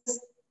stress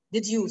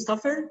did you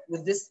suffer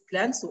with this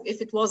plan? So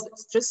if it was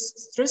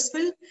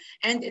stressful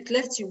and it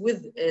left you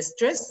with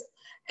stress,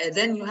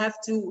 then you have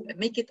to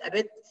make it a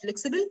bit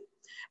flexible.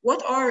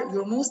 What are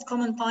your most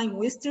common time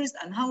wasters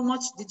and how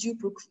much did you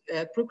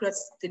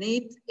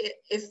procrastinate,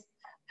 if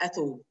at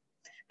all?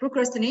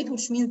 Procrastinate,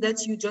 which means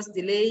that you just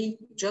delay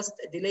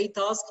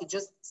tasks, you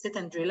just sit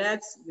and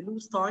relax, you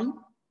lose time.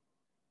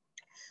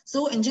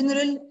 So in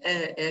general,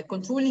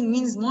 controlling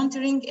means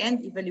monitoring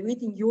and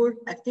evaluating your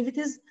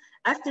activities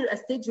after a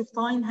stage of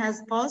time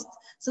has passed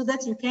so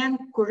that you can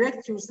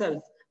correct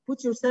yourself,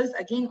 put yourself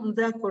again on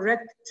the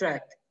correct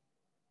track.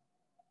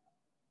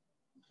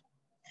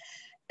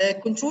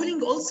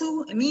 Controlling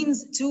also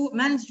means to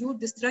manage your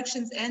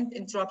distractions and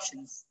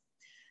interruptions.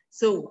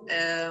 So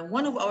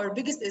one of our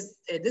biggest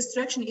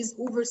distraction is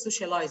over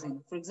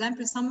socializing. For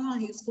example,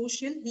 someone who is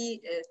social,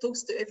 he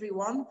talks to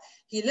everyone,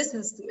 he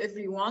listens to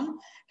everyone.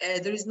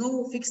 There is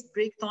no fixed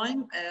break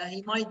time.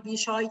 He might be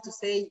shy to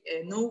say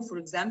no, for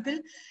example.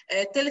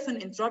 Telephone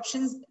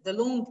interruptions, the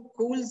long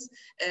calls,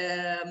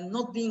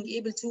 not being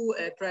able to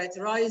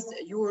prioritize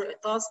your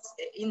tasks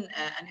in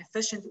an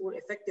efficient or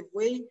effective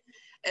way.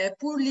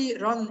 Poorly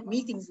run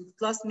meetings with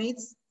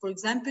classmates. For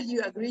example,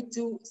 you agreed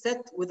to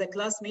sit with a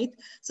classmate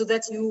so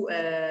that you,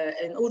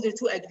 in order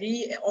to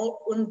agree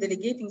on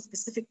delegating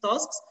specific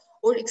tasks,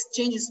 or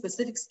exchange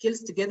specific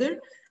skills together,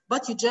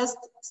 but you just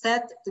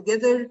sat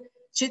together,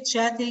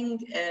 chit-chatting,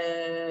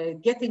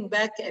 getting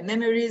back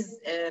memories,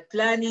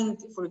 planning,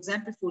 for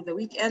example, for the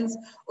weekends,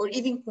 or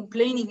even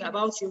complaining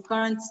about your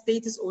current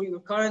status or your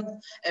current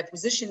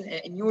position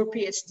in your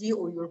PhD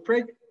or your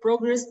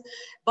progress,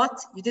 but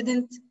you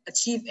didn't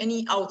achieve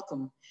any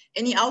outcome.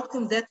 Any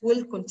outcome that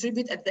will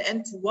contribute at the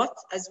end to what,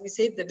 as we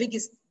said, the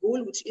biggest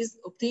goal, which is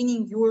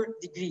obtaining your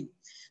degree.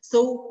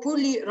 So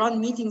poorly run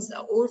meetings,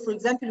 or for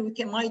example, we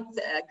might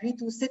agree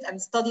to sit and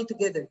study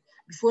together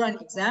before an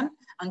exam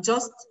and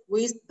just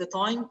waste the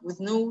time with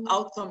no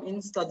outcome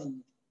in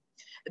studying.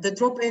 The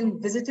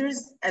drop-in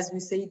visitors, as we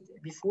said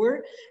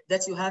before,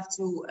 that you have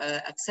to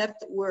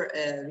accept or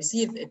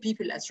receive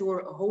people at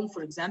your home,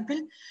 for example.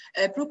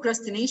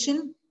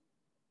 Procrastination,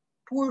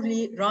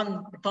 poorly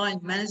run time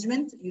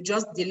management. You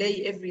just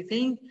delay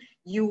everything.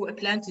 You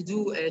plan to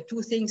do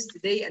 2 things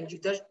today and you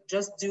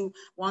just do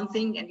 1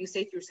 thing and you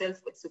say to yourself,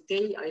 it's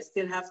okay, I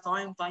still have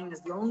time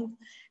is long.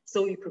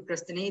 So you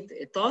procrastinate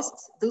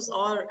tasks. Those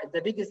are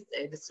the biggest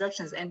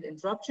distractions and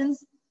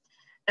interruptions.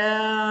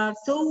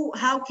 So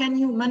how can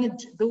you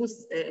manage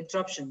those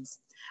interruptions?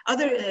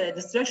 Other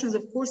distractions,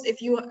 of course,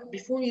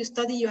 before you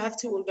study, you have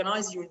to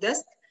organize your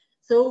desk.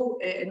 So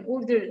in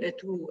order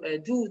to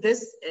do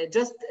this,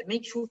 just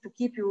make sure to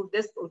keep your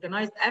desk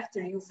organized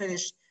after you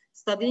finish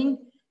studying.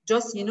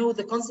 Just,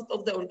 the concept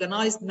of the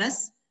organized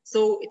mess.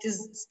 So it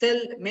is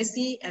still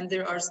messy and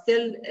there are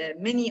still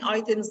many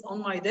items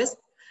on my desk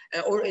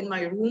or in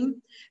my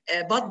room,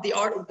 but they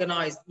are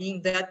organized,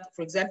 meaning that,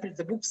 for example,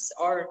 the books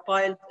are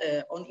piled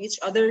on each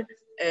other,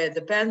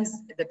 the pens,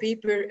 the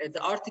paper,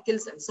 the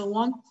articles, and so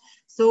on.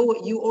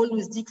 So you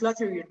always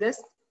declutter your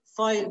desk.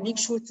 Make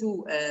sure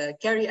to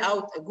carry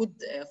out a good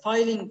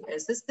filing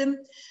system.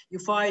 You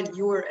file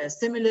your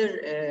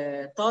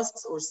similar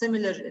tasks or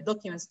similar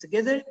documents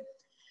together.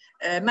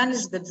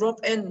 Manage the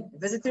drop-in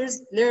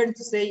visitors. Learn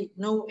to say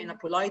no in a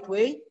polite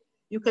way.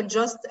 You can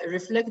just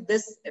reflect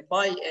this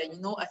by,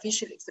 a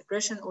facial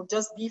expression, or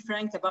just be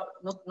frank about,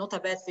 not a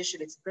bad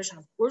facial expression,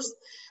 of course,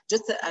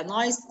 just a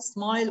nice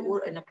smile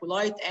or in a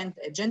polite and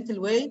a gentle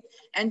way.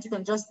 And you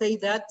can just say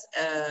that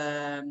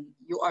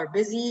you are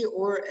busy,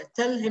 or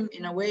tell him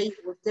in a way,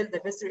 or tell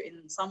the visitor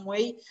in some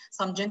way,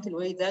 some gentle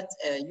way, that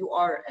you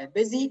are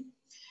busy.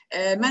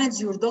 Manage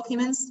your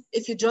documents.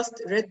 If you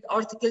just read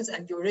articles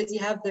and you already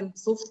have them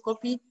soft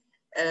copy,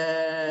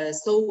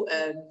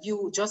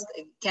 you just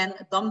can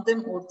dump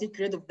them or take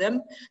rid of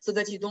them, so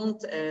that you don't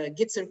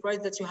get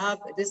surprised that you have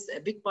this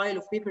big pile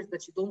of papers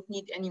that you don't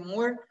need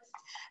anymore.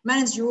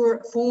 Manage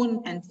your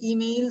phone and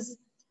emails.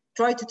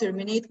 Try to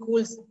terminate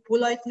calls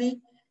politely.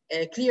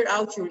 Clear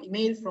out your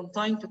email from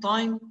time to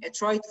time.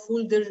 Try to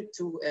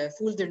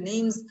folder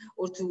names,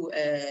 or to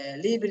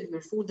label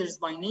your folders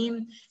by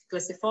name.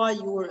 Classify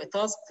your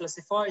tasks,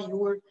 classify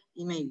your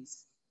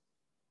emails.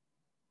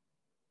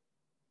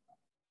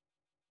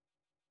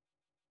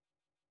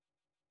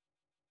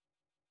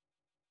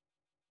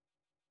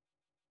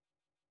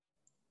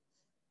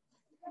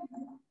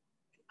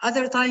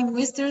 Other time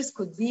wasters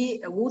could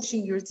be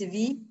watching your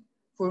TV.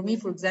 For me,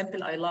 for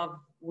example, I love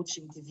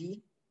watching TV,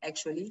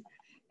 actually.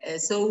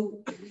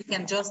 So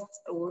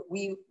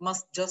we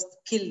must just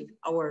kill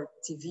our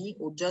TV,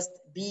 or just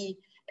be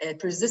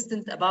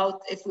persistent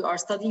about, if we are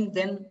studying,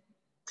 then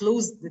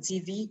close the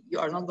TV. You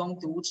are not going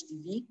to watch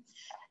TV.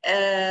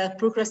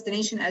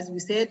 Procrastination, as we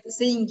said,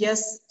 saying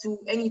yes to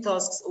any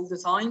tasks all the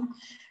time.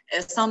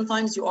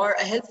 Sometimes you are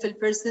a helpful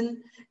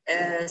person,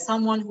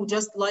 someone who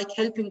just like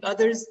helping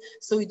others,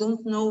 so you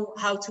don't know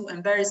how to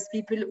embarrass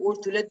people or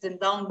to let them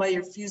down by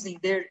refusing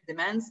their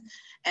demands.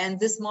 And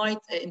this might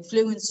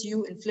influence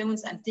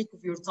and take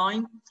of your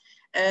time.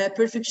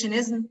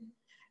 Perfectionism,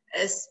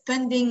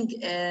 spending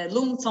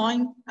long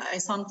time. I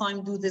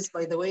sometimes do this,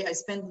 by the way. I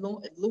spend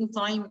long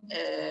time.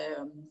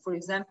 For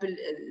example,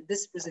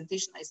 this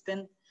presentation, I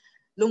spend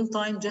long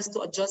time just to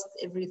adjust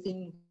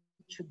everything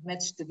should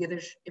match together.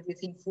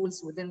 Everything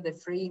falls within the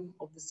frame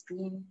of the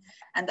screen.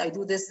 And I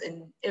do this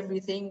in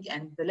everything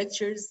and the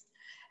lectures.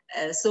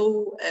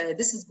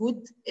 This is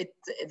good.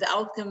 The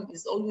outcome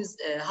is always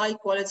high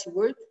quality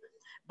work,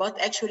 but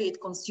actually it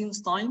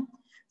consumes time.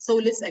 So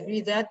let's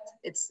agree that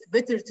it's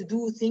better to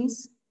do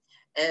things,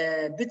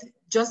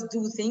 just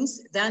do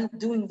things, than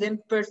doing them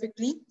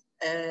perfectly.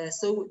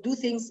 So do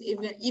things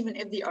even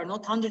if they are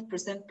not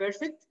 100%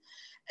 perfect.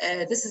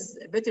 This is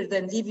better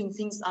than leaving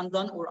things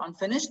undone or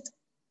unfinished.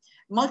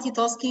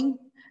 Multitasking.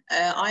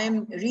 I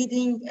am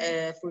reading,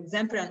 for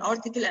example, an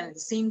article, and at the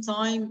same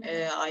time,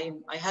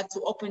 I had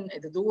to open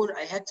the door.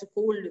 I had to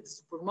call the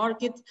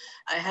supermarket.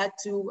 I had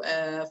to,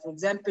 for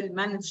example,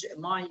 manage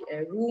my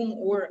room,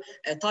 or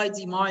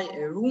tidy my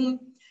room.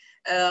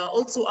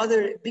 Also,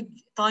 other big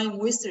time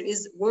waster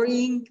is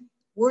worrying.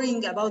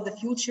 Worrying about the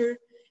future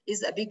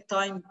is a big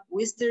time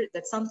waster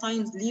that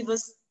sometimes leave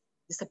us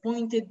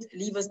disappointed,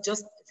 leave us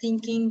just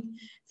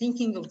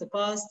thinking of the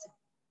past,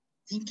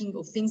 thinking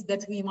of things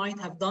that we might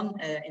have done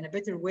in a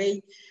better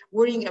way,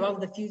 worrying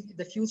about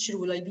the future.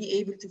 Will I be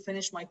able to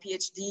finish my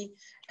PhD?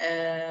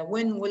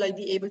 When will I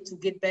be able to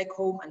get back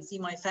home and see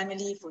my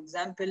family, for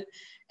example?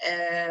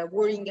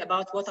 Worrying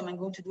about what am I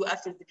going to do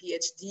after the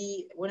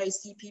PhD? When I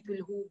see people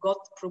who got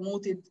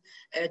promoted,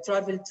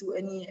 travel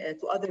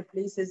to other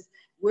places,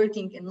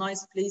 working in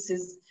nice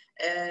places,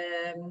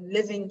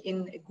 living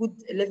in good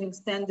living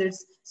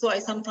standards. So I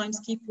sometimes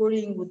keep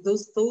worrying with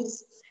those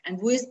thoughts and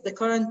waste the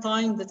current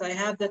time that I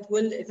have that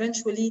will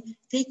eventually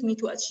take me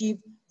to achieve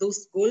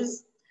those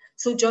goals.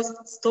 So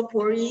just stop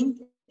worrying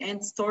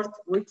and start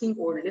working,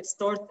 or let's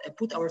start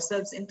put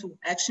ourselves into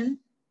action.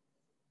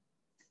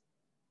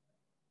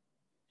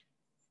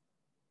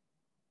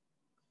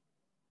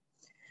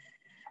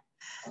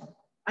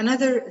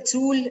 Another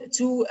tool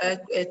to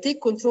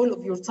take control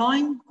of your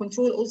time.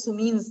 Control also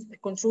means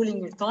controlling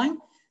your time.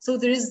 So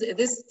there is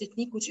this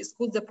technique which is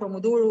called the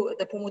Pomodoro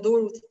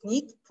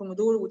technique.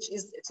 Pomodoro, which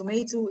is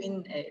tomato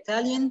in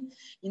Italian.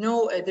 You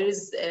know, there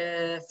is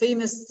a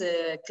famous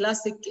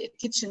classic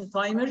kitchen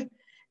timer.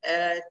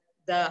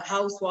 The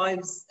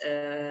housewives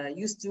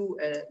used to,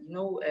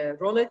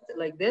 roll it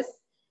like this.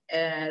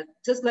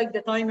 Just like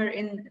the timer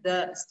in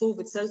the stove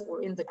itself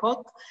or in the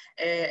pot,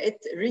 it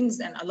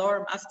rings an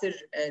alarm after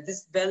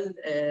this bell,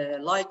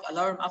 like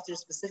alarm after a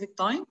specific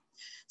time.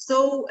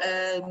 So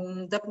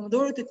the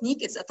Pomodoro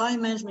technique is a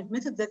time management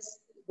method that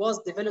was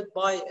developed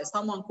by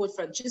someone called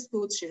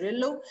Francesco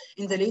Cirillo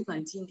in the late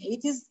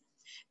 1980s.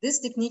 This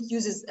technique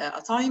uses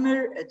a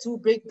timer to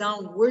break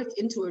down work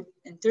into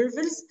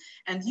intervals,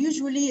 and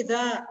usually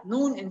the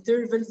known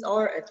intervals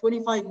are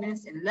 25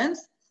 minutes in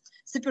length,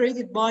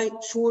 separated by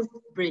short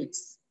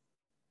breaks.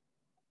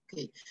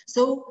 Okay,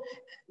 so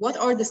what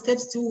are the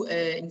steps to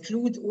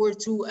include or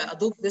to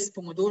adopt this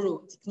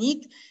Pomodoro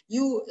technique?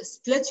 You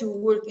split your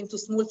work into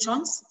small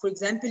chunks. For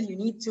example, you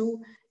need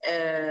to,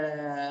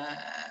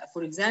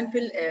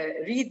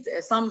 read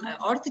some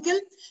article.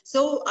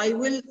 So I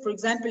will, for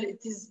example,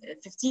 it is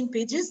 15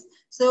 pages.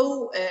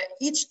 So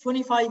each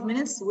 25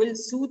 minutes will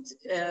suit,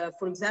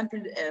 for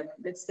example,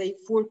 let's say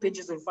 4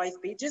 pages or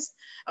 5 pages,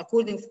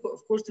 according,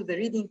 of course, to the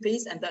reading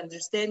pace and the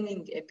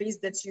understanding pace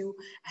that you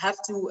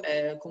have to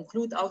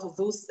conclude out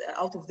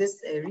of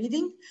this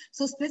reading.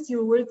 So split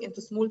your work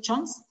into small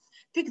chunks,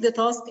 pick the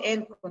task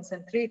and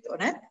concentrate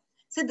on it.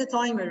 Set the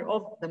timer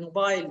of the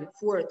mobile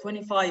for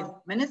 25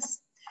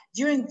 minutes.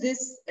 During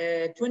this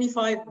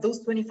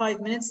 25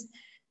 minutes,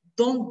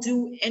 don't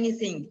do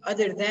anything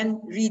other than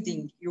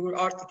reading your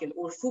article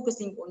or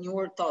focusing on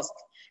your task.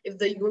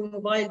 If your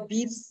mobile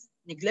beeps,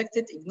 neglect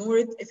it, ignore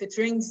it. If it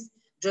rings,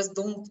 just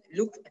don't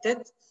look at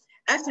it.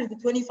 After the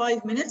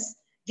 25 minutes,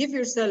 give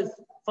yourself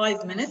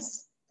 5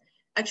 minutes.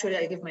 Actually,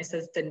 I give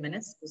myself 10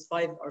 minutes because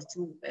 5 are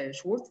too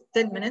short.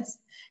 10 minutes.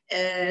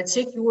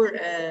 Check your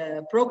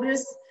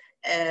progress.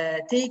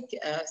 Take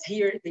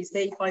here they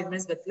say 5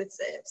 minutes, but let's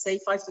say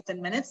 5 to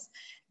 10 minutes.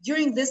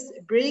 During this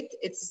break,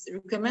 it's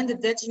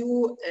recommended that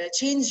you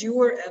change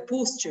your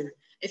posture.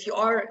 If you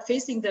are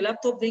facing the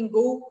laptop, then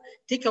go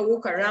take a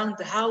walk around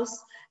the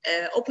house,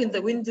 open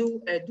the window,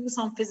 do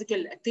some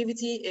physical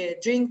activity,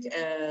 drink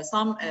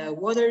some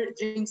water,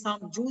 drink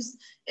some juice,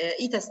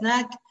 eat a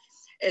snack.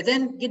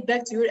 Then get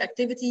back to your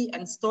activity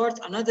and start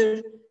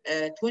another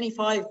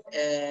 25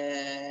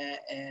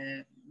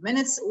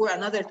 minutes or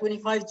another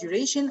 25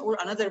 duration or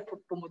another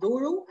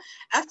Pomodoro.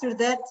 After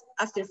that,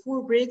 after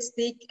 4 breaks,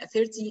 take a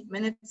 30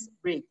 minutes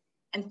break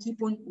and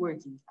keep on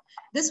working.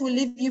 This will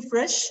leave you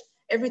fresh.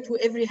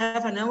 Every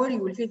half an hour, you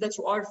will feel that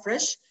you are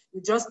fresh.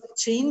 You just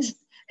changed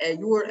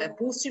your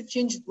posture,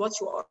 changed what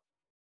you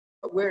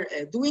were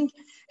doing.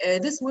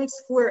 This works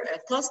for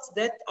tasks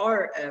that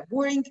are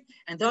boring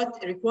and that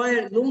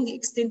require long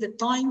extended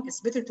time.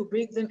 It's better to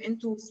break them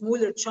into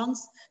smaller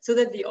chunks so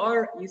that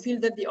you feel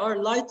that they are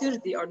lighter,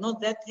 they are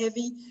not that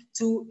heavy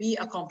to be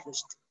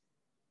accomplished.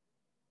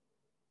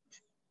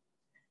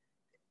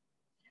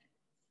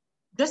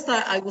 Just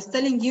I was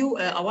telling you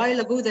a while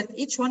ago that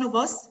each one of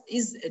us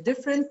is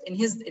different in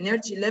his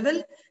energy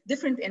level,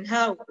 different in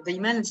how they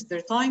manage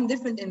their time,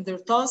 different in their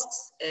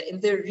tasks, in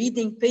their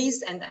reading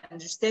pace and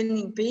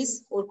understanding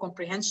pace or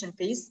comprehension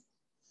pace.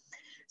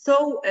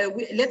 So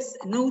let's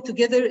know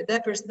together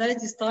the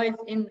personality style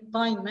in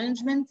time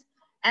management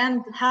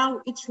and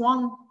how each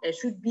one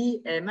should be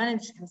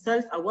managed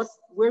himself and what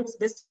works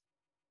best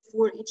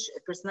for each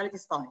personality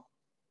style.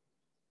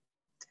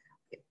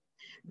 Okay.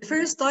 The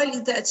first style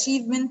is the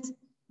achievement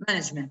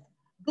management.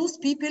 Those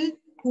people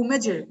who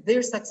measure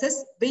their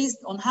success based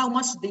on how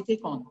much they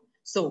take on.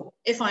 So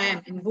if I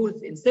am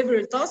involved in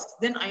several tasks,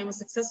 then I am a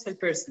successful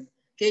person.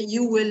 Okay,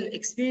 you will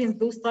experience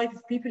those type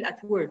of people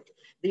at work.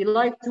 They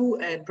like to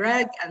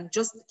brag and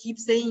just keep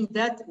saying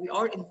that we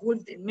are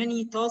involved in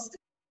many tasks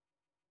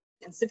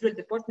in several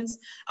departments.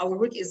 Our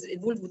work is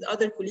involved with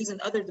other colleagues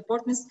in other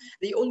departments.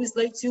 They always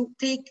like to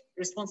take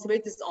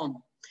responsibilities on.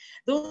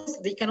 Those,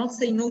 they cannot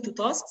say no to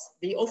tasks.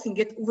 They often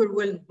get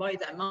overwhelmed by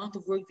the amount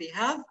of work they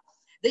have.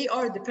 They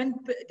are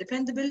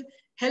dependable,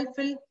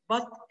 helpful,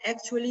 but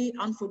actually,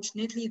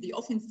 unfortunately, they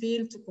often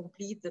fail to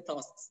complete the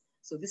tasks.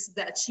 So this is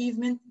the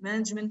achievement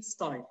management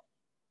style.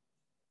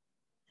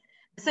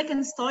 The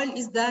second style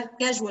is the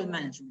casual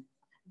management.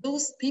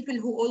 Those people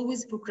who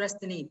always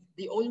procrastinate,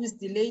 they always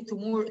delay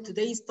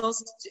today's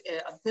tasks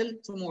until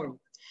tomorrow.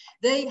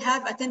 They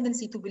have a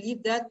tendency to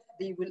believe that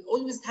they will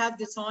always have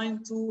the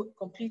time to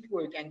complete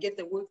work and get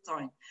the work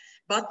done.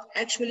 But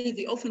actually,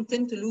 they often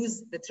tend to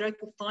lose the track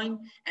of time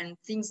and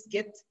things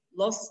get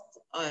lost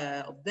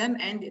of them,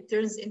 and it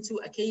turns into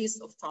a chaos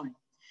of time.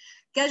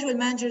 Casual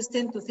managers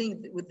tend to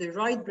think with the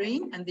right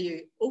brain, and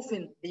they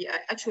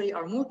actually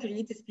are more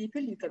creative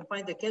people. You can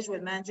find the casual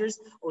managers,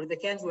 or the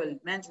casual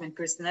management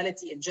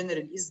personality in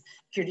general is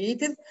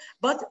creative,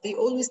 but they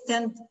always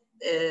tend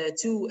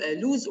to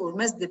lose or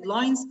miss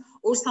deadlines,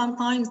 or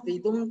sometimes they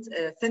don't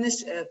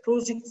finish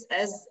projects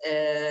as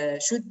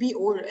should be,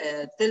 or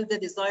till the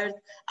desired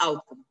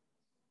outcome.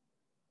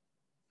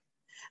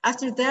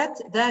 After that,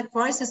 the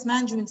crisis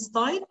management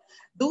style,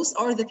 those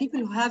are the people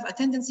who have a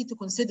tendency to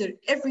consider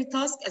every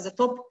task as a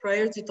top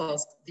priority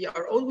task. They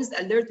are always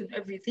alert on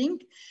everything.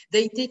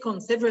 They take on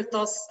several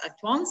tasks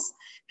at once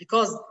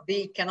because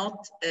they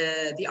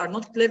are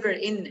not clever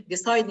in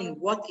deciding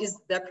what is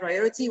the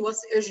priority,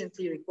 what's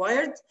urgently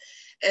required.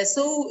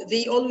 So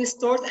they always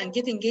start and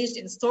get engaged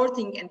in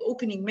starting and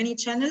opening many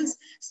channels,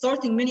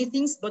 starting many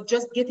things, but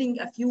just getting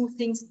a few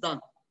things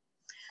done.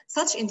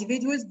 Such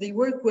individuals, they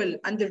work well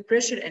under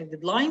pressure and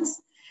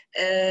deadlines,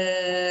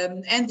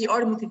 and they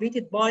are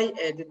motivated by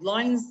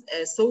deadlines.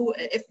 So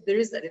if there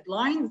is a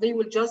deadline, they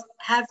will just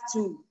have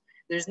to,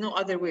 there's no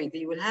other way.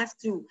 They will have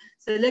to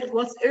select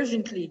what's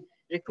urgently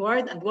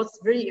required and what's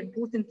very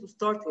important to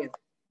start with.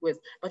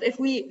 But if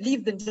we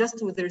leave them just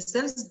to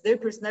themselves, their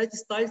personality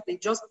styles, they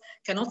just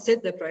cannot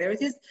set the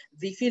priorities.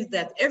 They feel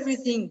that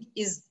everything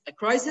is a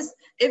crisis,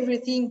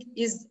 everything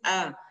is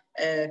a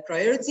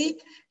priority,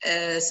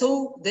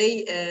 so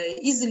they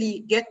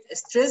easily get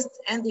stressed,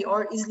 and they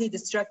are easily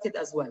distracted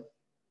as well.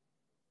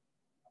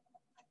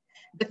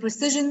 The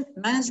precision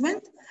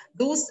management,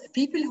 those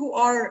people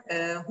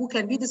who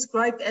can be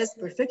described as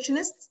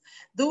perfectionists,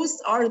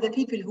 those are the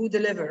people who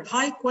deliver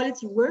high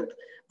quality work,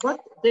 but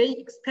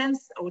they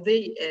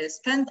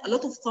spend a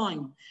lot of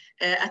time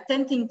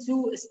attending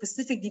to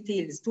specific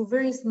details, to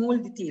very small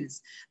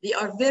details. They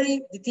are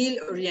very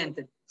detail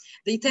oriented.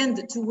 They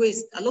tend to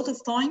waste a lot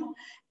of time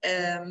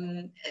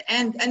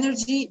and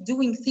energy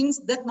doing things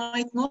that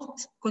might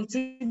not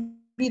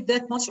contribute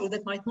that much, or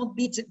that might not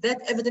be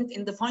that evident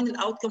in the final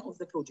outcome of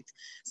the project.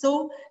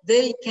 So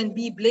they can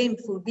be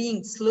blamed for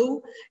being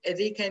slow.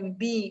 They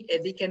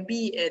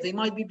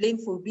might be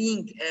blamed for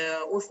being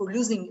or for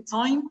losing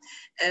time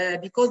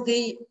because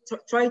they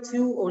try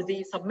to, or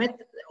they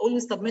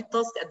always submit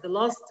tasks at the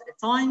last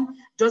time,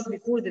 just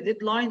before the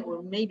deadline,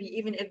 or maybe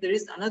even if there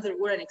is another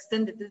or an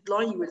extended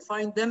deadline, you will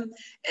find them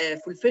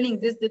fulfilling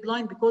this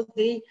deadline because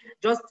they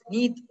just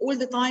need all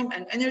the time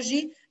and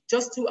energy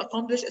just to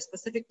accomplish a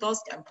specific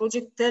task and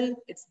project till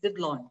its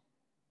deadline.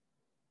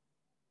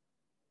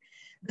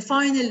 The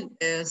final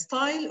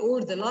style,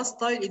 or the last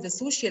style, is the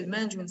social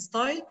management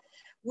style.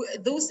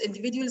 Those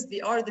individuals, they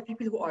are the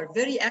people who are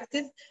very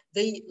active.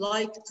 They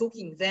like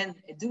talking than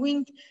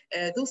doing.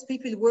 Those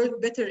people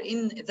work better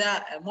in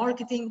the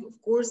marketing,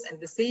 of course, and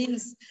the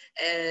sales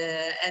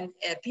and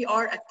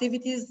PR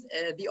activities.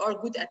 They are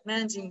good at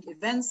managing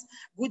events,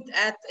 good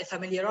at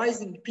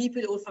familiarizing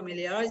people, or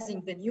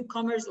familiarizing the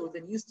newcomers or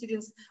the new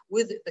students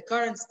with the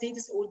current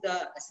status or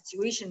the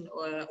situation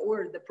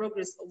or the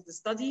progress of the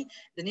study,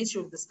 the nature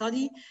of the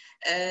study.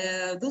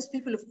 Those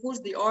people, of course,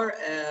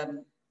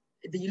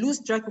 they lose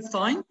track of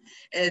time.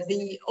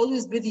 They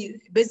always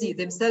busy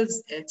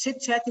themselves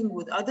chit-chatting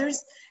with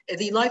others.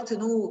 They like to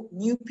know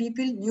new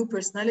people, new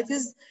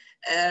personalities.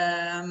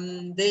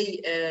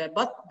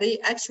 But they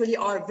actually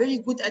are very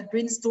good at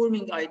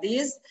brainstorming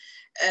ideas.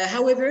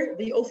 However,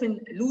 they often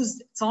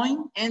lose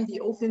time and they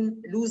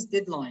often lose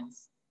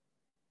deadlines.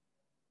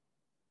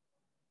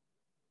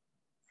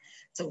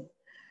 So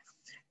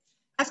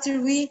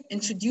after we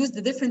introduce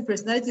the different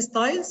personality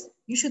styles,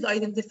 you should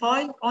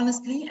identify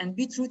honestly and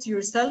be true to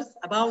yourself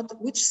about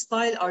which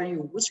style are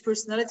you, which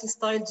personality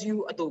style do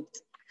you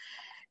adopt.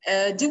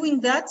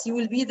 Doing that, you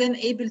will be then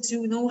able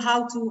to know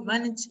how to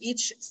manage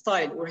each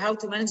style, or how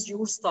to manage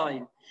your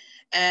style.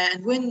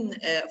 And when,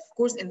 of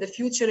course, in the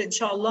future,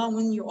 inshallah,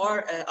 when you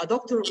are a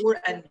doctor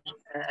or a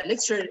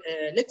lecturer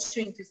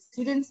lecturing to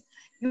students,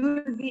 you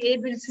will be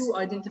able to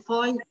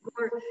identify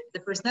the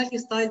personality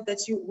style that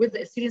with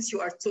the students you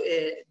are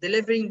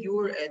delivering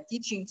your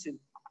teaching to.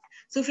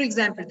 So, for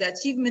example, the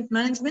achievement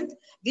management,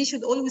 they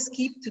should always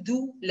keep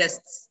to-do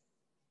lists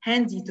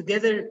handy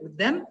together with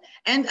them,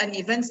 and an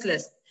events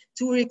list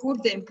to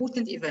record the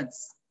important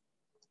events.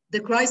 The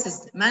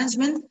crisis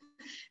management,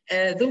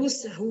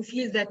 those who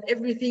feel that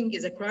everything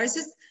is a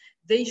crisis,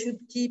 they should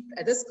keep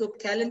a desktop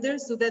calendar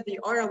so that they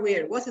are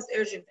aware what is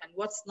urgent and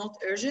what's not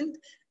urgent.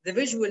 The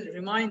visual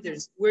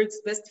reminders works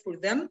best for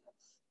them.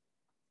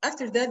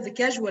 After that, the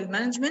casual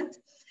management,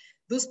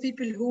 those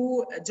people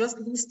who just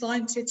lose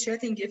time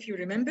chit-chatting, if you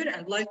remember,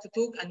 and like to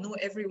talk and know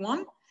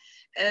everyone.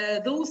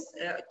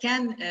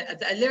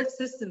 The alert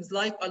systems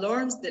like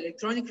alarms, the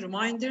electronic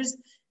reminders,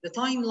 the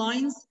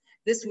timelines,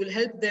 this will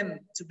help them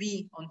to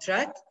be on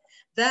track.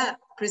 The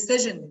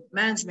precision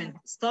management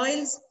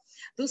styles,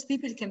 those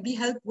people can be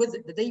helped with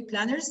the day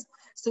planners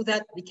so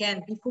that they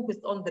can be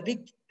focused on the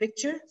big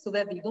picture, so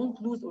that they don't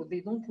lose or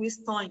they don't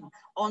waste time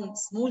on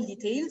small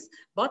details,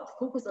 but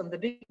focus on the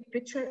big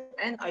picture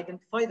and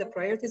identify the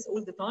priorities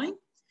all the time.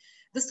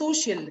 The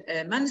social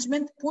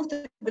management,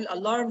 portable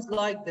alarms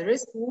like the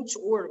wristwatch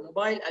or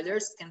mobile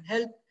alerts can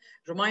help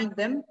remind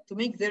them to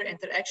make their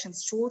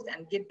interactions short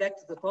and get back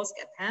to the task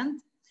at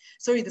hand.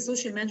 Sorry, the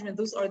social management,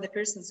 those are the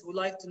persons who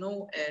like to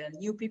know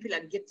new people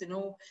and get to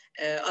know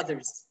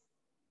others.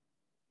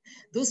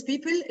 Those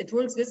people, it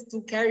works best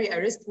to carry a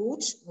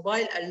wristwatch,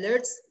 mobile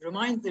alerts,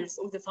 reminders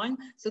all the time,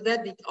 so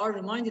that they are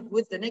reminded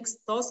with the next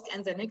task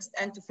and the next,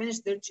 and to finish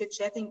their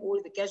chit-chatting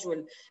or the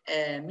casual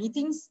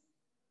meetings.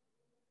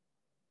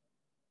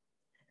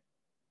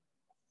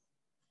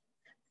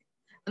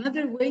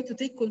 Another way to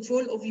take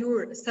control of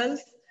yourself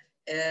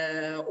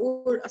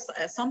or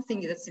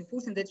something that's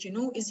important that you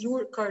know is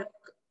your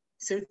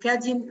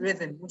circadian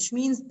rhythm, which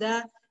means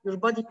that your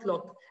body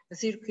clock, the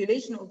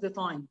circulation of the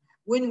time,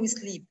 when we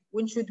sleep,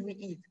 when should we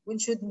eat, when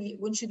should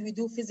we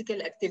do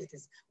physical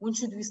activities, when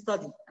should we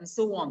study, and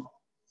so on.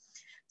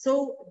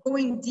 So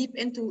going deep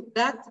into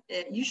that,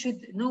 you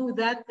should know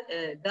that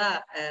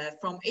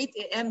from 8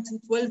 a.m. to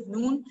 12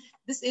 noon,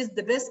 this is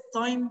the best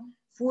time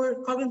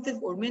for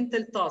cognitive or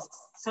mental tasks,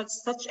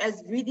 such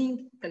as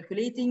reading,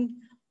 calculating,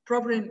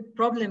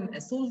 problem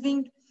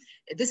solving.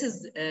 This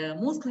is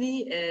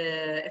mostly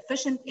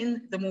efficient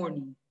in the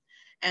morning.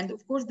 And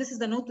of course, this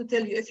is a note to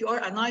tell you, if you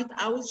are a night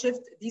owl,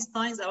 shift these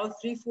times about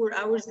 3-4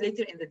 hours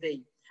later in the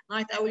day.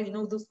 Night owl, you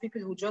know, those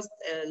people who just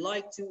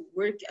like to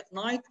work at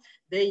night,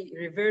 they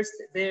reverse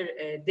their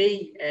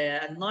day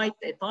and night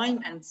time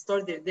and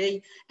start their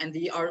day, and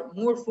they are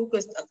more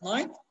focused at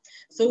night.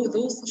 So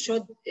those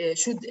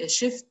should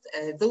shift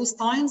those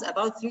times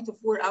about 3 to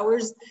 4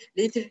 hours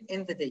later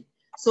in the day.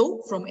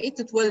 So from 8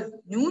 to 12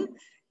 noon,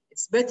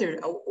 it's better,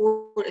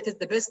 or it is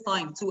the best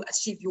time to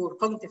achieve your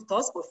cognitive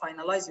task or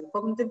finalize your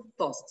cognitive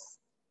tasks.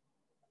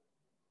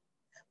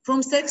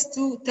 From 6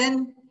 to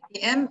 10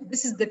 a.m.,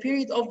 this is the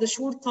period of the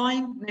short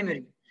time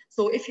memory.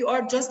 So if you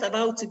are just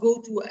about to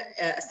go to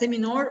a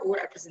seminar or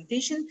a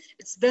presentation,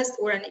 it's best,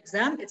 or an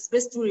exam, it's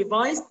best to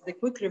revise the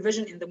quick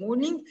revision in the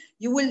morning.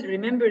 You will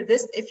remember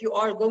this if you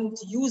are going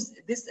to use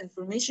this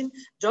information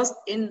just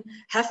in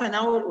half an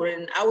hour or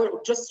an hour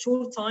or just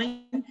short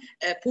time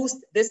post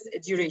this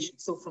duration.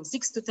 So from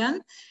 6 to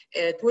 10,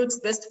 it works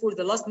best for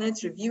the last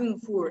minute reviewing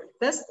for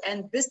tests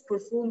and best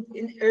performed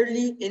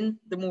early in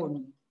the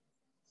morning.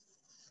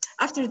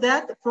 After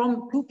that,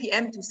 from 2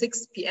 p.m. to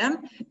 6 p.m.,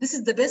 this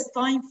is the best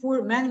time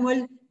for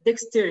manual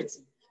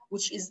dexterity,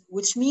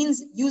 which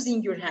means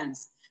using your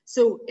hands.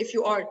 So if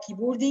you are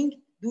keyboarding,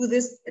 do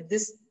this at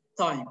this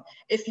time.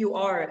 If you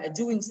are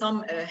doing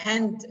some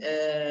hand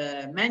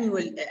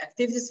manual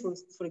activities,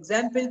 for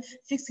example,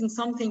 fixing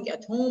something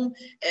at home,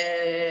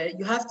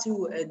 you have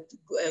to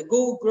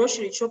go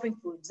grocery shopping,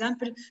 for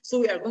example.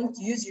 So you are going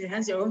to use your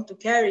hands, you are going to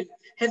carry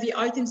heavy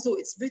items. So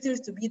it's better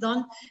to be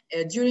done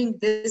during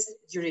this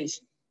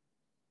duration.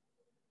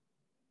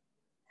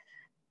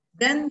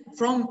 Then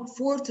from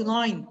 4 to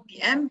 9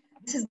 p.m.,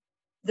 this is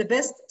the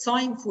best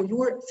time for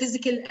your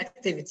physical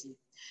activity,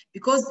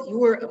 because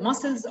your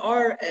muscles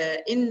are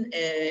in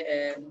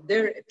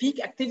their peak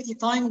activity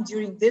time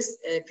during this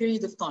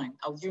period of time,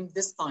 or during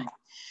this time.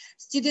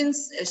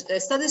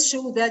 Studies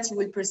show that you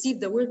will perceive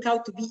the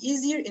workout to be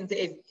easier in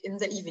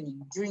the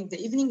evening. During the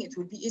evening, it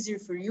will be easier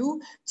for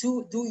you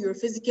to do your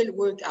physical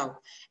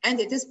workout. And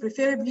it is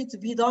preferably to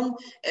be done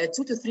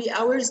 2 to 3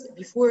 hours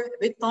before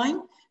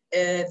bedtime.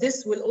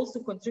 This will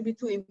also contribute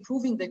to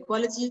improving the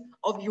quality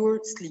of your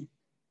sleep.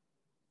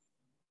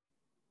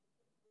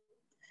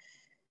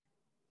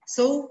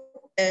 So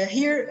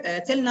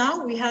here, till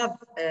now, we have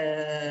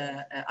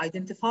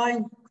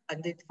identified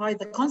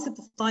the concept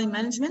of time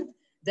management,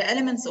 the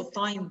elements of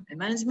time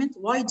management,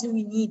 why do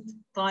we need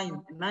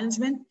time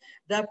management,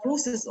 the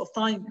process of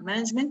time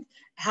management,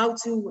 how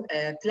to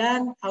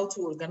plan, how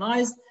to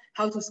organize,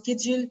 how to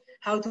schedule,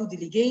 how to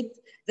delegate,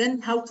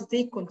 then how to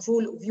take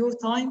control of your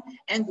time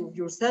and of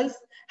yourself,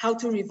 how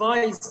to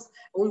revise,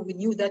 or we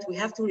knew that we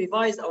have to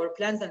revise our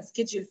plans and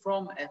schedule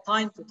from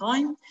time to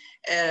time.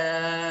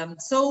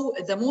 So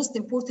the most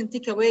important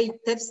takeaway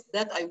tips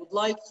that I would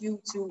like you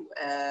to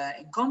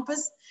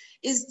encompass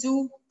is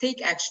to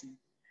take action.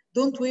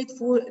 Don't wait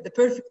for the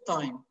perfect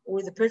time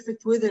or the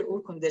perfect weather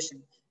or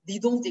condition. They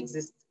don't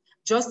exist.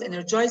 Just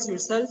energize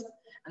yourself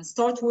and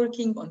start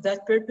working on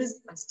that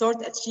purpose and start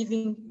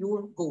achieving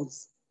your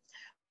goals.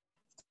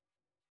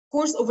 Of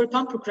course,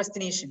 overcome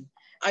procrastination.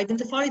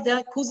 Identify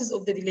the causes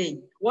of the delay.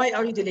 Why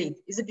are you delayed?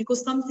 Is it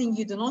because something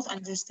you do not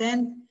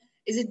understand?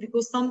 Is it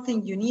because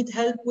something you need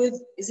help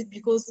with? Is it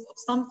because of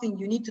something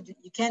you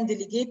can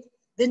delegate?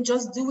 Then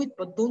just do it,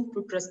 but don't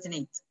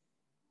procrastinate.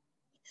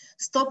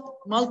 Stop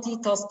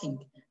multitasking.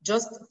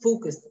 Just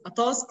focus, a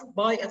task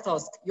by a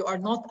task. You are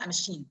not a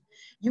machine.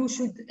 You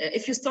should,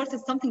 if you started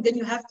something, then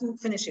you have to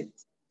finish it.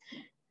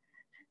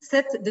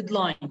 Set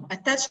deadline,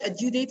 attach a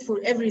due date for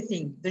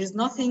everything. There is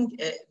nothing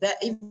that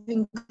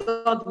even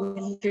God,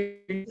 when he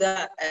created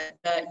the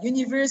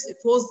universe, it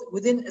was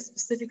within a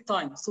specific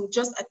time. So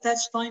just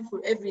attach time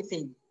for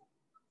everything.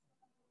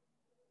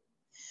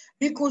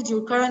 Record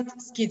your current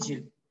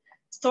schedule.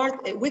 Start,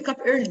 wake up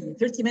early,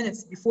 30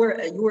 minutes before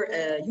your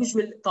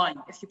usual time.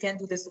 If you can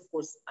do this, of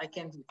course, I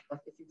can do it.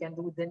 But if you can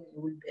do it, then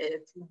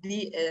it will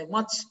be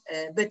much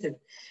better.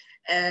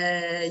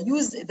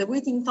 Use the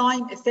waiting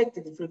time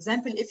effectively. For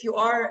example, if you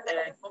are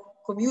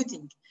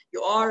commuting,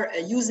 you are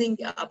using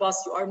a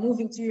bus, you are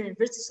moving to your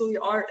university, so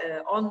you are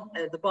on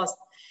the bus.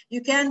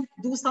 You can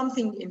do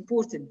something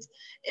important.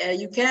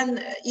 You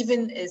can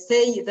even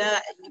say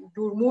that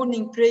your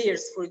morning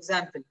prayers, for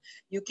example.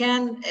 You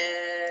can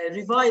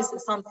revise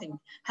something,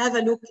 have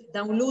a look,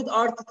 download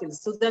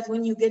articles, so that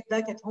when you get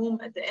back at home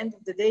at the end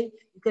of the day,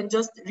 you can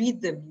just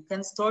read them. You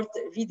can start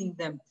reading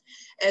them.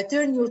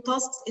 Turn your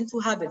tasks into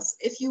habits.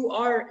 If you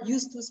are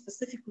used to a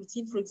specific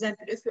routine, for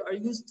example, if you are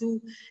used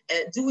to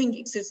doing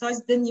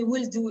exercise, then you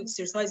will do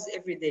exercise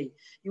every day.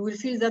 You will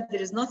feel that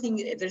there's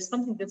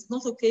something that's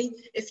not okay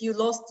if you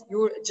lost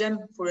your gym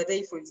for a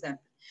day, for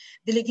example.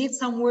 Delegate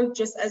some work,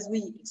 just as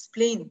we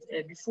explained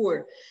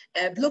before.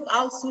 Block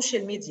out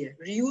social media,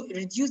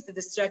 reduce the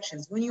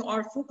distractions. When you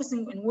are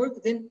focusing on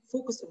work, then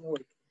focus on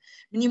work.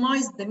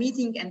 Minimize the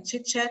meeting and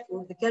chit chat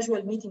or the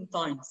casual meeting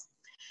times.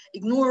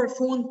 Ignore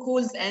phone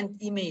calls and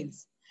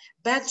emails.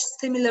 Batch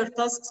similar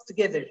tasks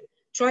together.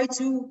 Try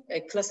to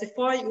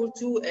classify or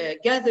to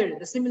gather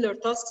the similar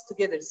tasks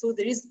together. So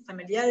there is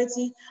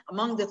familiarity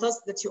among the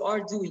tasks that you are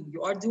doing.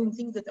 You are doing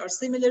things that are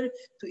similar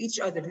to each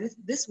other.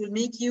 This will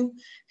make you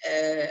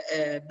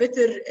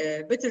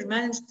better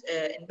managed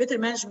in better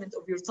management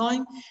of your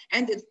time,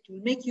 and it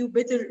will make you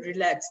better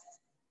relaxed.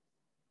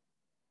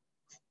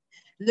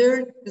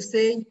 Learn to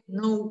say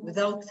no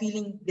without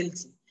feeling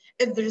guilty.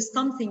 If there is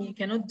something you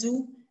cannot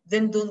do,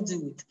 then don't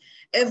do it.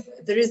 If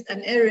there is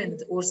an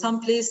errand or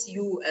some place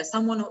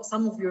some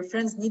of your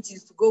friends need you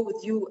to go with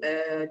you,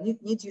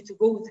 need you to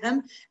go with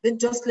him, then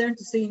just learn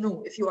to say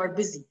no if you are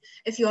busy.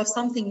 If you have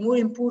something more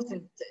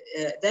important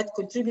that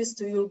contributes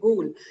to your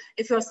goal,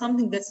 if you have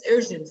something that's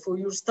urgent for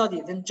your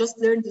study, then just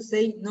learn to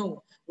say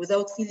no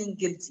without feeling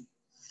guilty.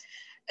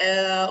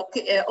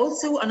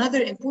 Also,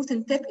 another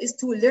important tip is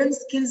to learn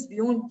skills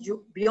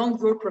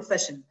beyond your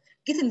profession.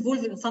 Get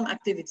involved in some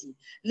activity,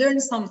 learn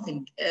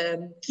something,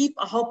 keep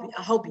a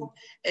hobby,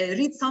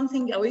 read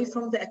something away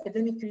from the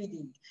academic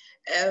reading.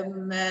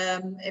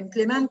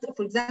 Implement,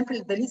 for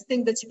example, the least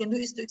thing that you can do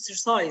is to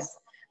exercise,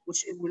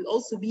 which will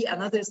also be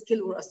another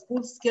skill or a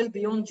sports skill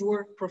beyond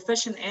your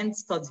profession and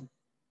study.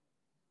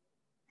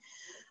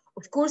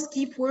 Of course,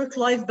 keep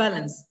work-life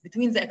balance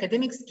between the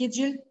academic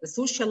schedule, the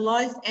social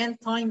life, and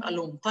time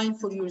alone, time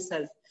for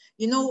yourself.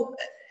 You know,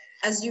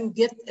 as you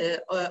get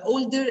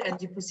older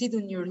and you proceed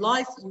in your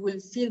life, you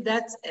will feel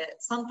that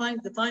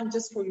sometimes the time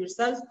just for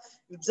yourself,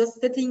 you're just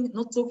sitting,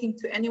 not talking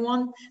to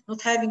anyone, not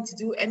having to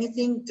do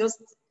anything,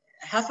 just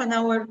half an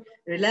hour,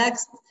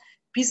 relaxed,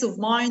 peace of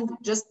mind,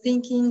 just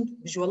thinking,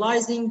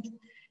 visualizing.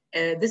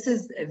 This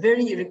is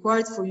very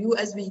required for you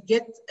as we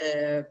get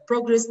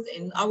progress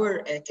in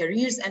our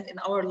careers and in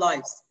our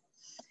lives.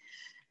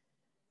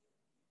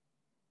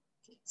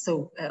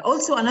 So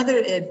also another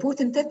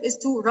important tip is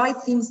to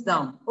write things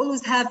down.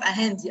 Always have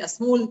a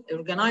small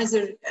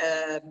organizer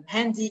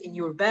handy in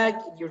your bag,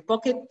 in your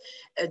pocket.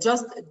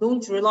 Just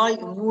don't rely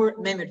on your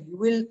memory. We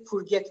will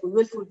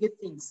forget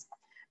things.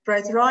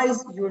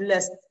 Prioritize your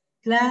list,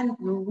 plan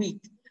your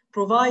week.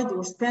 Provide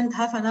or spend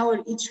half an hour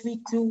each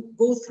week to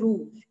go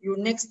through your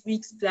next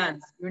week's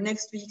plans, your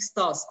next week's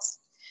tasks.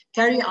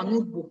 Carry a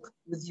notebook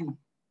with you.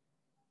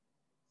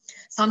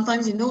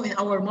 Sometimes, you know, in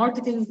our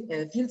marketing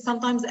field,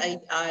 sometimes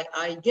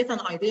I get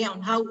an idea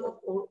on how,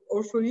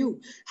 or for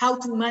you, how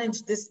to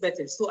manage this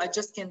better. So I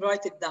just can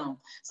write it down.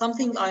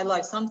 Something I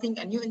like,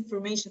 a new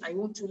information, I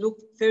want to look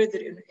further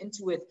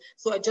into it.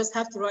 So I just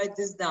have to write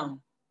this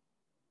down.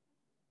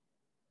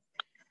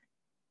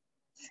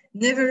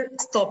 Never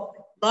stop.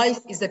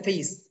 Life is a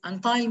pace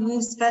and time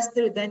moves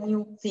faster than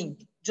you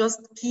think.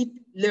 Just keep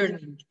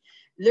learning.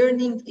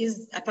 Learning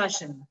is a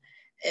passion.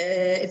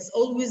 It's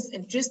always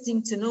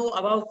interesting to know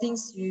about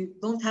things you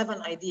don't have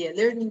an idea.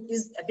 Learning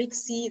is a big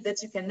sea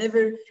that you can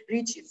never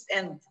reach its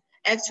end.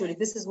 Actually,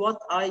 this is what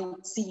I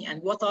see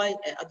and what I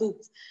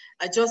adopt.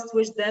 I just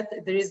wish that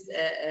there is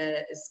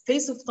a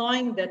space of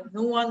time that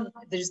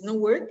there is no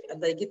work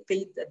and I get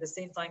paid at the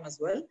same time as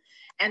well.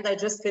 And I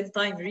just spend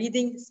time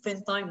reading,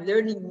 spend time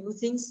learning new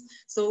things.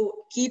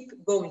 So keep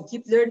going,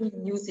 keep learning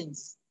new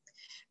things.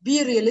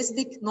 Be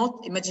realistic, not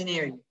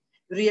imaginary.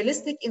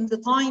 Realistic in the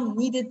time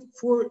needed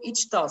for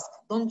each task.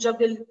 Don't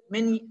juggle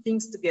many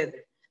things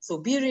together. So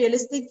be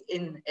realistic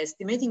in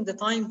estimating the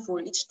time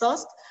for each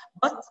task,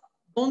 but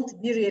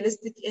don't be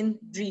realistic in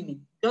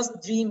dreaming. Just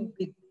dream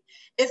big.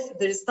 If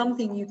there is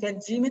something you can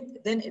dream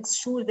it, then it's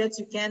sure that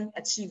you can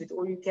achieve it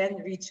or you can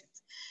reach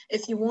it.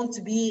 If you want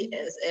to be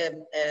if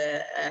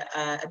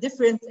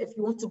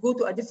you want to go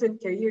to a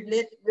different career,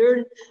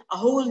 learn a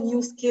whole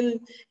new skill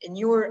in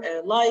your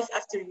life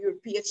after your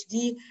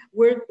PhD,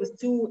 work with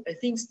two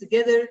things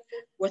together.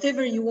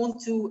 Whatever you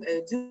want to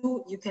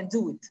do, you can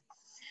do it.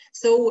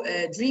 So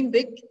dream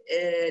big.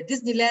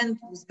 Disneyland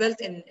was built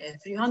in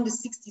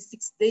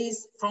 366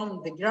 days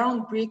from the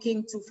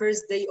groundbreaking to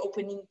first day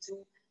opening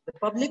to the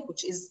public,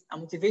 which is a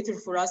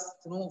motivator for us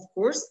to know, of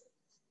course.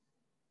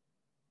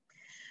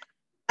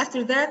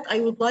 After that,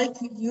 I would like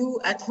you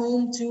at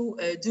home to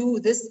do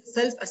this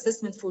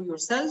self-assessment for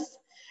yourself.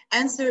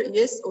 Answer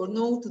yes or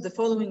no to the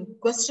following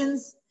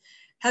questions.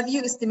 Have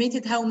you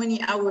estimated how many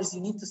hours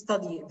you need to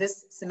study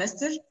this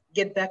semester?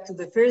 Get back to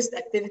the first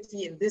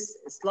activity in this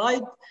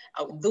slide,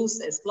 those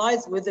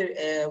slides, whether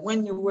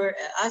when you were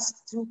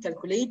asked to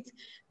calculate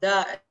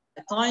the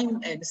time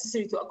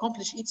necessary to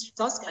accomplish each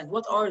task and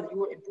what are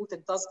your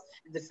important tasks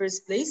in the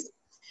first place.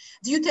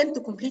 Do you tend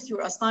to complete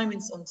your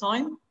assignments on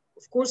time?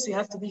 Of course, you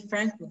have to be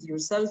frank with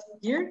yourself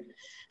here.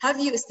 Have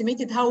you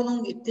estimated how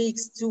long it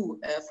takes to,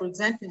 for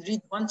example,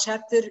 read one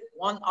chapter,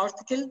 one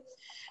article?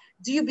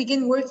 Do you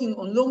begin working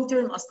on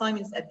long-term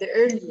assignments at the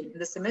early in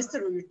the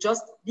semester, or you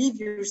just leave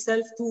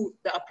yourself to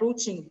the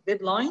approaching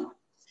deadline?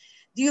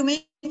 Do you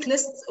make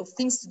lists of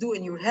things to do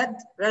in your head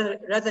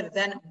rather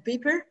than on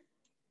paper?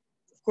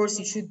 Of course,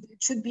 it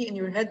should be in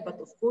your head, but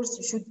of course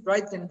you should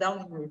write them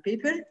down in your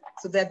paper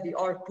so that they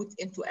are put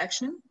into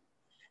action.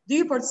 Do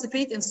you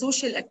participate in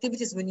social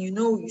activities when you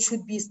know you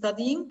should be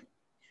studying?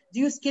 Do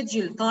you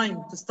schedule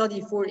time to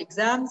study for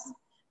exams?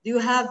 Do you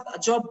have a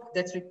job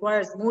that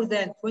requires more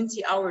than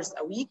 20 hours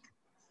a week?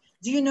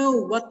 Do you know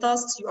what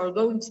tasks you are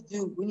going to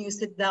do when you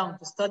sit down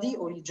to study,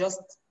 or you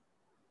just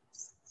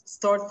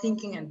start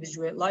thinking and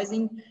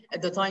visualizing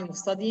at the time of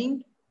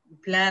studying? You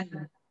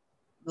plan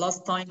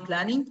last time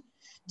planning.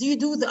 Do you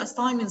do the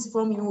assignments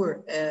from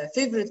your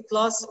favorite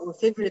class or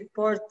favorite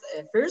part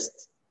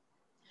first?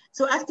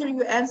 So after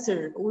you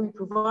answer or you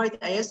provide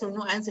a yes or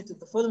no answer to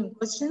the following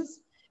questions,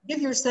 give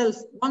yourself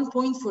 1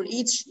 point for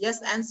each yes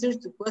answer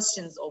to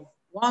questions of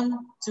 1,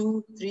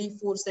 2, 3,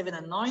 4, 7,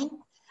 and 9.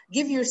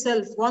 Give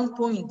yourself 1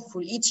 point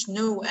for each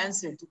no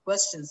answer to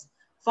questions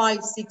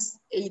 5, 6,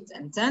 8,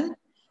 and 10.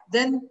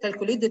 Then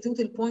calculate the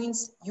total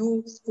points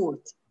you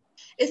scored.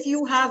 If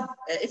you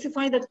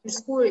find that your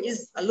score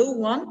is a low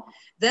one,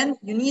 then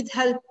you need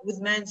help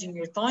with managing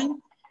your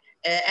time.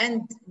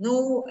 And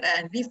know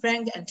and be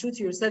frank and true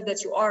to yourself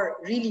that you are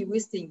really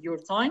wasting your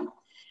time.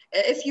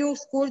 If you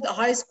scored a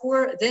high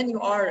score, then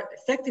you are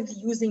effectively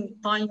using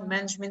time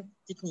management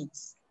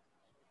techniques.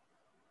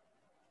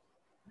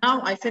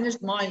 Now I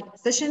finished my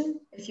session.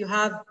 If you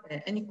have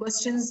any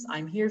questions,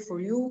 I'm here for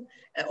you.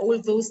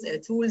 All those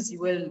tools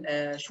you will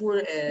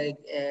sure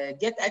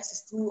get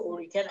access to,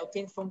 or you can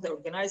obtain from the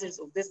organizers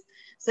of this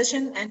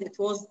session. And it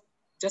was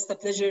just a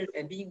pleasure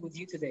being with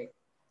you today.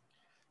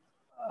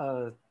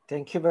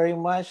 Thank you very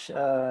much,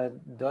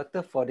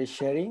 Doctor, for the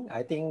sharing.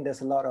 I think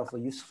there's a lot of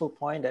useful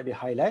point that we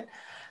highlight.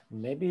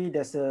 Maybe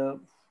there's I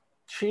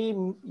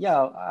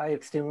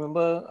still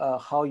remember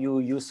how you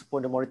use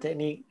Pomodoro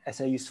technique as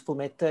a useful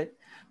method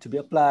to be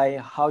applied.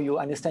 How you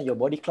understand your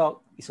body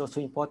clock is also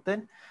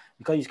important,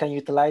 because you can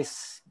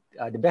utilize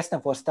the best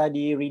time for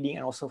study, reading,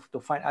 and also to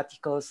find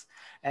articles.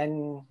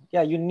 And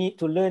yeah, you need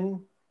to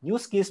learn new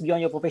skills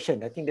beyond your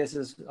profession. I think this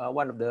is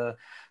one of the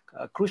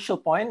crucial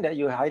point that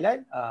you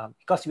highlight,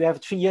 because you have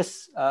 3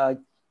 years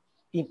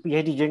in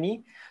PhD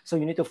journey, so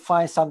you need to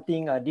find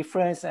something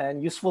different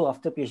and useful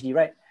after PhD,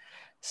 right?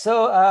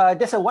 So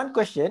there's one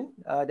question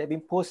that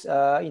been posted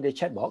in the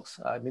chat box.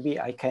 Maybe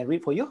I can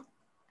read for you.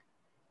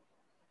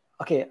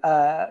 Okay,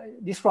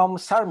 this from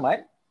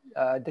Sarmat.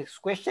 The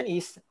question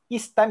is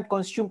time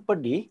consumed per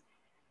day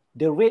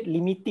the rate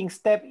limiting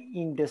step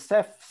in the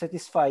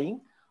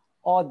self-satisfying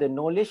or the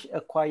knowledge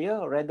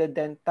acquired rather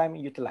than time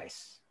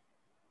utilized?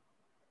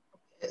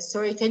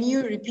 Sorry, can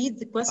you repeat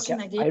the question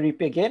again? I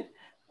repeat again.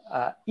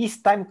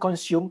 Is time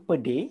consumed per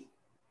day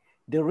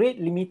the rate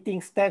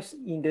limiting steps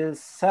in the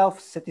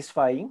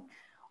self-satisfying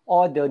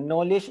or the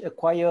knowledge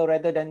acquired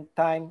rather than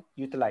time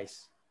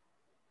utilized?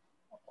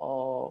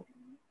 Or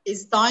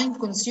is time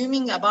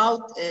consuming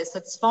about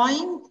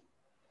satisfying,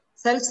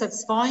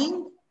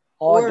 self-satisfying,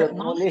 or the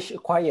knowledge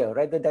acquired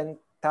rather than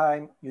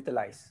time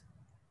utilized?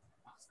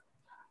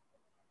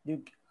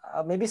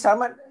 Maybe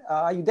Sarmat,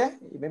 are you there?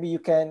 Maybe you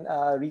can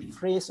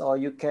rephrase, or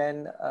you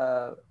can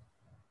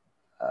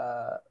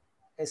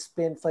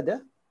explain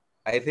further.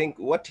 I think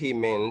what he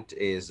meant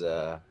is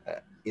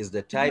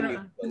the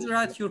time.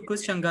 Write your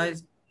question,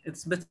 guys.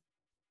 It's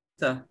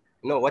better.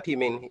 No, what he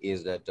meant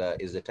is that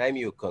is the time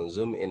you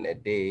consume in a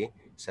day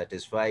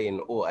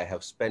satisfying? Oh, I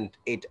have spent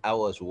 8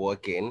 hours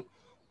working,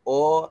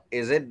 or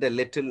is it the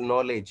little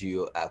knowledge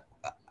you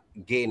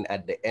gain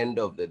at the end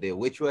of the day?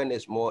 Which one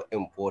is more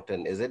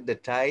important? Is it the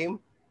time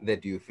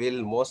that you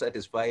feel more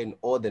satisfying,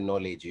 or the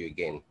knowledge you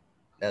gain?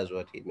 That's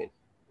what he meant.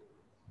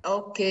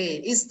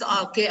 Okay,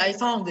 okay, I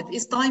found it.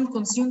 Is time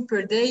consumed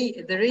per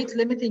day the rate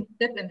limiting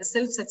step in the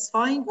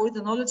self-satisfying or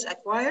the knowledge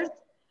acquired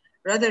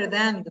rather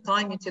than the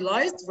time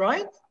utilized,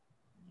 right?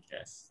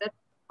 Yes. That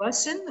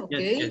question,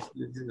 okay. Yes,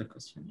 this is the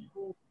question.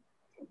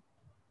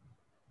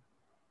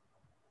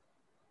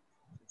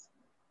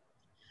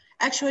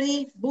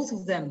 Actually, both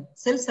of them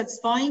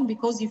self-satisfying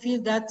because you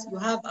feel that you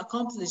have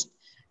accomplished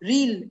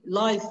real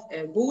life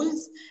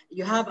goals.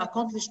 You have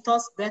accomplished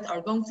tasks that are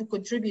going to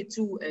contribute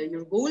to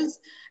your goals.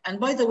 And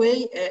by the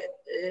way,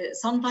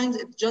 sometimes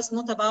it's just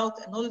not about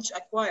knowledge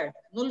acquired.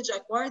 Knowledge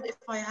acquired, if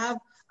I have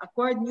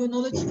acquired new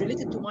knowledge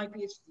related to my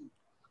PhD.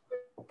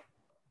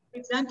 For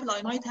example,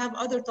 I might have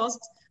other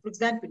tasks, for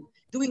example,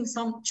 doing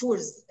some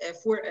chores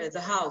for the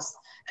house,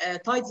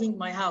 tidying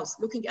my house,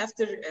 looking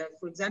after,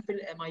 for example,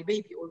 my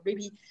baby or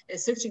baby,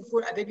 searching for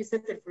a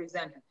babysitter, for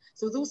example.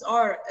 So those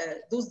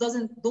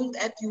don't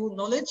add to your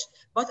knowledge,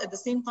 but at the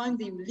same time,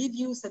 they will leave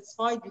you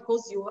satisfied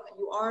because you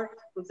are,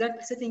 for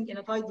example, sitting in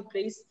a tidy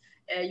place.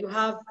 You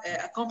have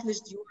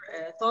accomplished your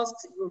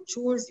tasks, your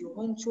chores, your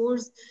home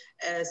chores.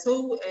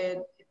 So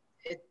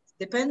it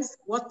depends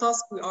what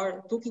task we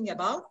are talking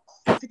about.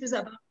 If it is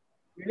about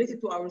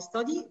related to our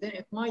study, then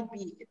it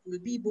will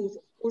be both,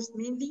 of course,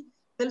 mainly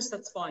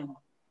self-satisfying,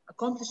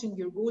 accomplishing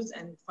your goals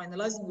and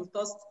finalizing your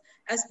tasks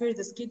as per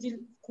the schedule,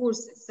 of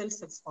course, it's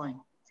self-satisfying.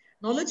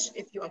 Knowledge,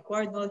 if you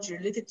acquire knowledge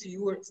related to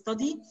your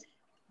study,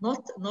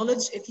 not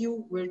knowledge if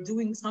you were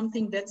doing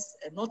something that's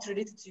not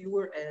related to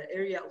your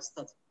area of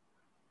study.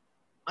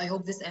 I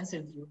hope this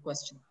answered your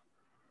question.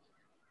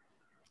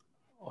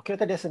 Okay,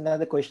 there's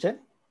another question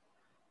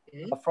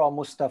Okay. from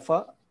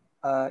Mustafa.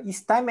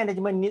 Is time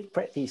management need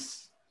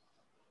practice?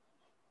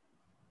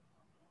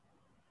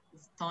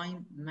 Is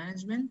time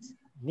management?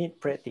 Need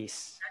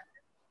practice.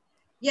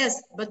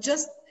 Yes, but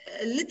just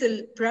a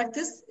little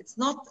practice. It's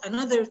not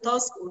another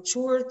task or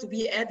chore to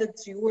be added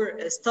to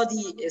your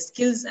study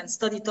skills and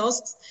study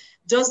tasks.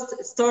 Just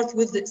start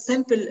with the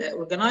simple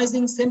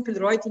organizing, simple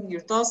writing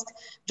your task.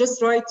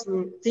 Just write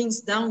your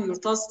things down, your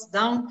tasks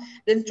down.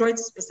 Then try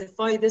to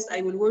specify this.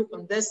 I will work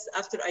on this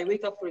after I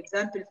wake up, for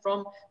example,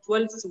 from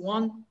 12 to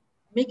 1.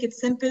 Make it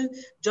simple.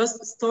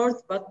 Just start,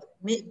 but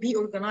be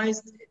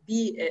organized.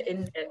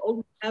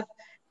 Always have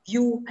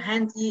you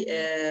handy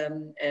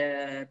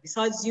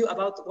besides you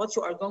about what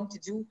you are going to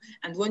do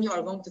and when you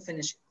are going to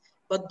finish it.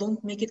 But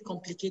don't make it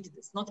complicated.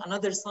 It's not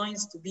another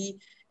science to be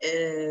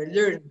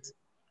learned.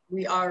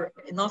 We are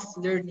enough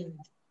learning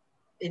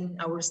in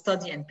our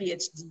study and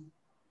PhD.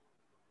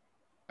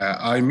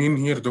 I mean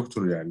here,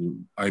 Doctor,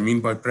 I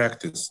mean by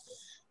practice.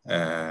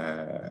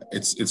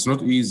 It's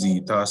not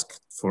easy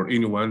task for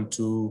anyone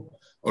to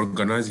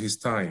organize his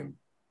time.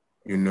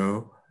 You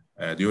know,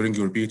 during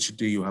your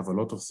PhD, you have a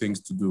lot of things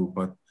to do,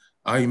 but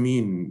I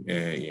mean,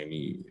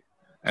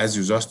 as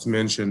you just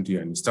mentioned,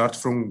 start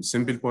from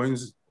simple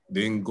points,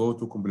 then go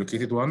to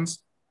complicated ones.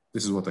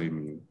 This is what I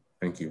mean.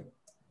 Thank you.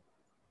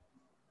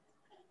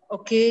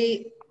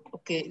 Okay,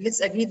 let's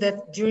agree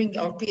that during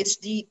our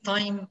PhD,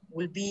 time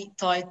will be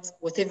tight,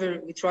 whatever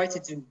we try to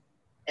do.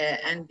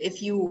 And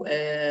if you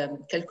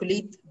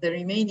calculate the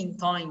remaining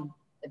time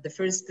at the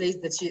first place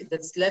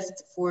that's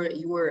left for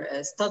your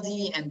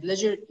study and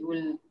leisure, you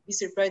will be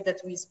surprised that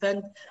we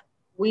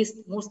waste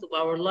most of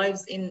our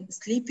lives in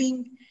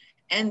sleeping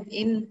and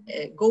in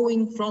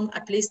going from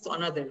a place to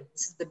another.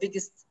 This is the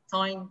biggest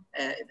time,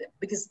 the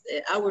biggest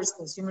hours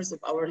consumers of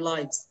our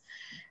lives.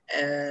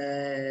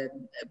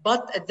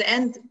 But at the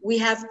end, we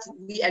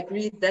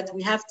agreed that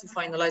we have to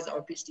finalize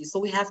our PhD, so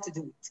we have to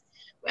do it.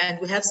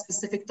 And we have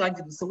specific time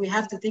to do. So we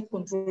have to take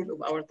control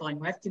of our time.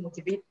 We have to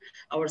motivate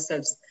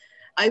ourselves.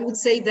 I would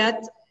say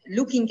that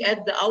looking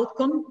at the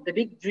outcome, the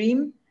big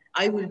dream,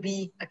 I will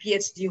be a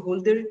PhD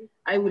holder.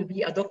 I will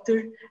be a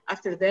doctor.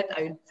 After that,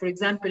 for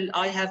example,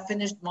 I have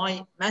finished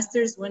my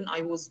master's when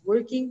I was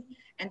working,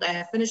 and I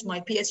have finished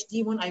my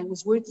PhD when I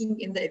was working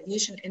in the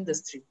aviation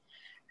industry.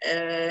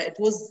 It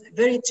was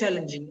very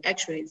challenging.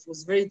 Actually, it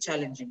was very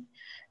challenging.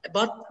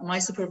 But my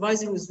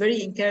supervisor was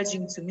very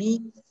encouraging to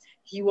me.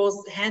 He was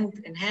hand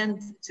in hand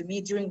to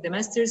me during the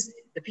masters.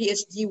 The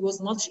PhD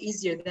was much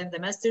easier than the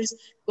masters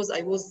because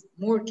I was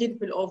more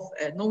capable of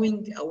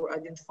knowing or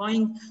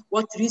identifying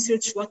what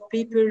research, what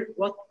paper,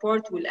 what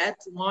part will add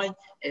to my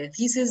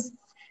thesis.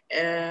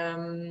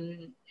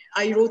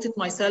 I wrote it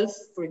myself,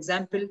 for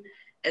example.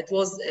 It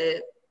was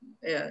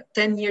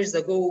 10 years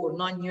ago or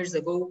 9 years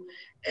ago.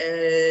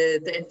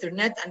 The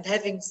internet and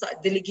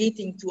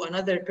delegating to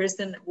another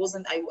person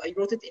wasn't, I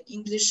wrote it in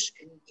English,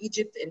 in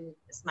Egypt, in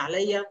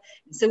Ismailia,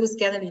 in Suez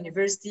Canal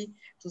University.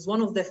 It was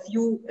one of the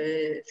few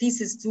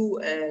theses to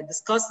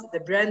discuss the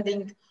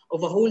branding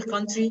of a whole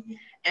country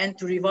and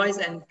to revise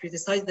and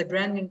criticize the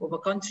branding of a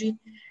country.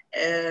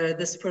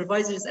 The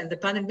supervisors and the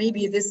panel,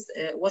 maybe this,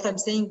 what I'm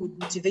saying would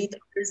motivate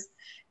others.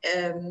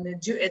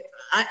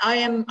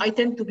 I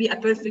tend to be a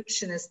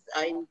perfectionist.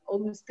 I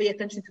always pay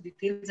attention to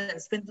details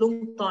and spend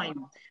long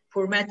time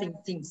formatting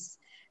things.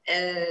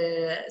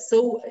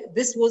 So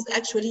this was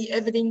actually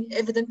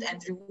evident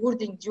and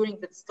rewarding during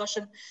the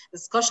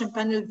discussion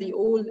panel. They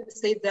all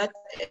said that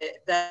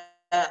the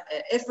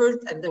effort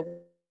and the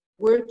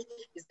work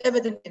is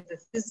evident in the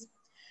thesis.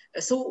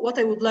 So what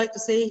I would like to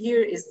say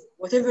here is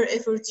whatever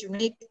efforts you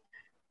make,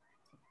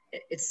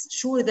 it's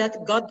sure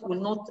that God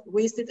will not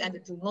waste it and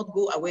it will not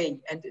go away,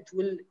 and it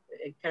will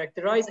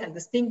characterize and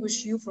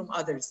distinguish you from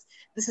others.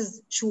 This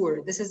is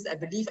sure, this is a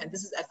belief, and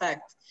this is a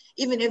fact.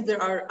 Even if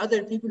there are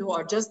other people who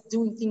are just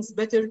doing things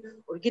better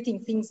or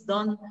getting things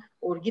done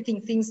or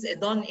getting things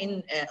done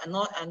in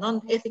a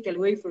non-ethical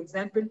way, for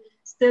example,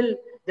 still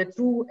the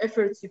true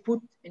efforts you put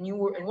in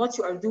what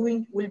you are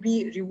doing will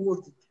be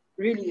rewarded.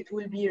 Really, it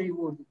will be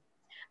rewarded.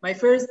 My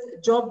first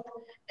job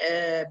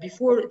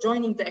before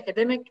joining the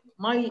academic,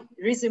 my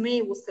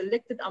resume was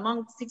selected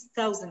among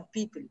 6,000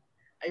 people.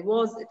 It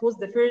was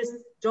the first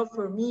job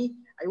for me.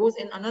 I was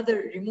in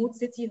another remote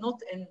city, not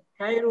in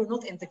Cairo,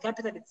 not in the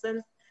capital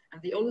itself.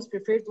 And they always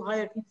prefer to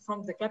hire people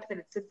from the capital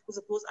itself because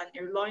it was an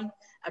airline,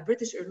 a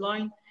British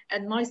airline.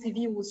 And my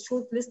CV was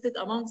shortlisted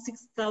among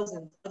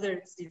 6,000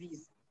 other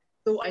CVs.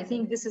 So I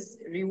think this is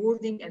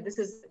rewarding and this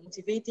is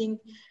motivating.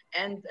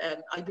 And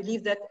I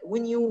believe that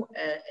when you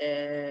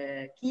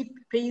keep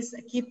pace,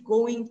 keep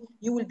going,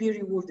 you will be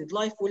rewarded.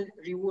 Life will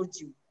reward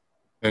you.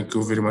 Thank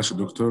you very much,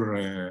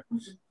 Doctor.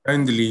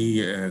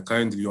 Kindly,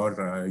 you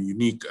are a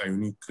unique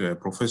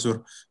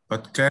professor.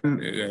 But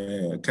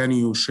can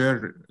you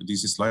share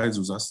these slides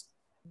with us,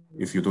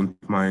 if you don't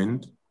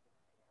mind?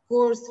 Of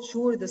course,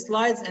 sure. The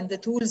slides and the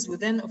tools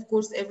within, of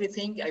course,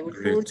 everything. I will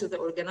forward to the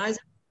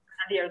organizer,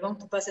 and they are going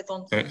to pass it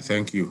on.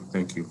 Thank you. Okay,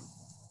 thank you.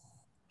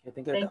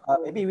 Thank you.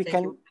 Maybe we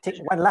can take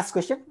one last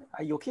question.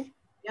 Are you okay?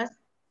 Yes.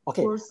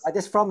 Okay.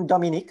 This from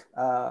Dominic.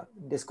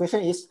 This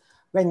question is: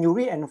 when you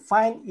read and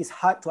find it's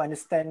hard to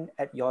understand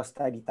at your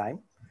study time,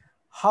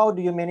 how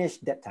do you manage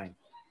that time?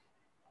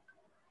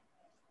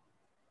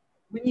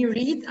 When you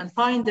read and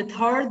find it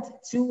hard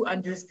to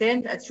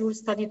understand at your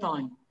study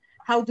time,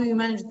 how do you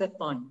manage that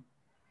time?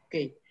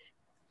 Okay.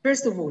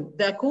 First of all,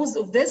 the cause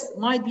of this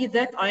might be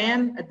that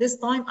at this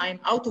time, I am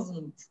out of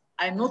mood.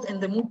 I'm not in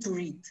the mood to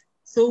read.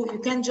 So you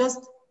can just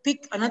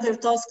pick another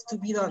task to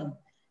be done.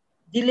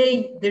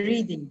 Delay the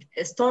reading,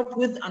 start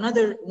with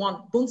another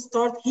one. Don't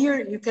start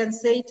here. You can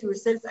say to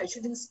yourself, I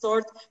shouldn't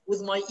start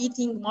with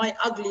eating my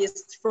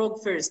ugliest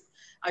frog first.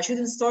 I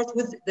shouldn't start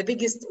with the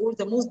biggest or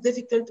the most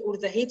difficult or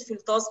the hateful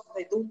task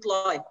that I don't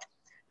like,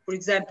 for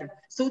example.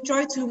 So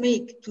try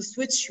to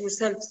switch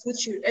yourself,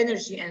 switch your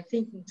energy and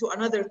thinking to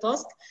another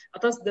task, a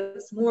task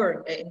that's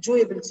more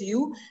enjoyable to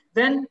you.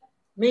 Then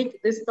make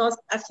this task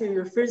after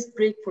your first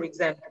break, for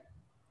example.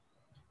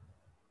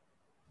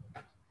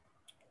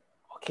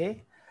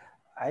 Okay.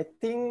 I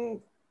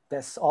think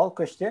that's all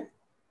question.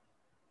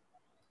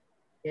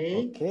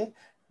 Okay.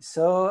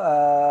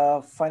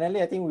 So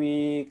finally, I think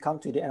we come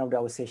to the end of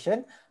our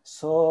session.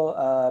 So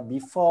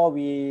before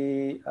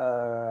we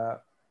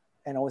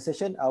end our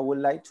session, I would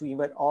like to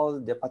invite all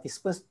the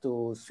participants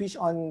to switch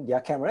on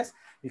their cameras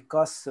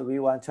because we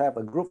want to have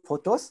a group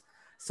photos.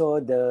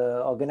 So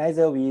the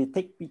organizer will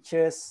take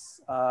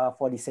pictures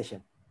for this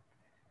session.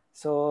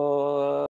 So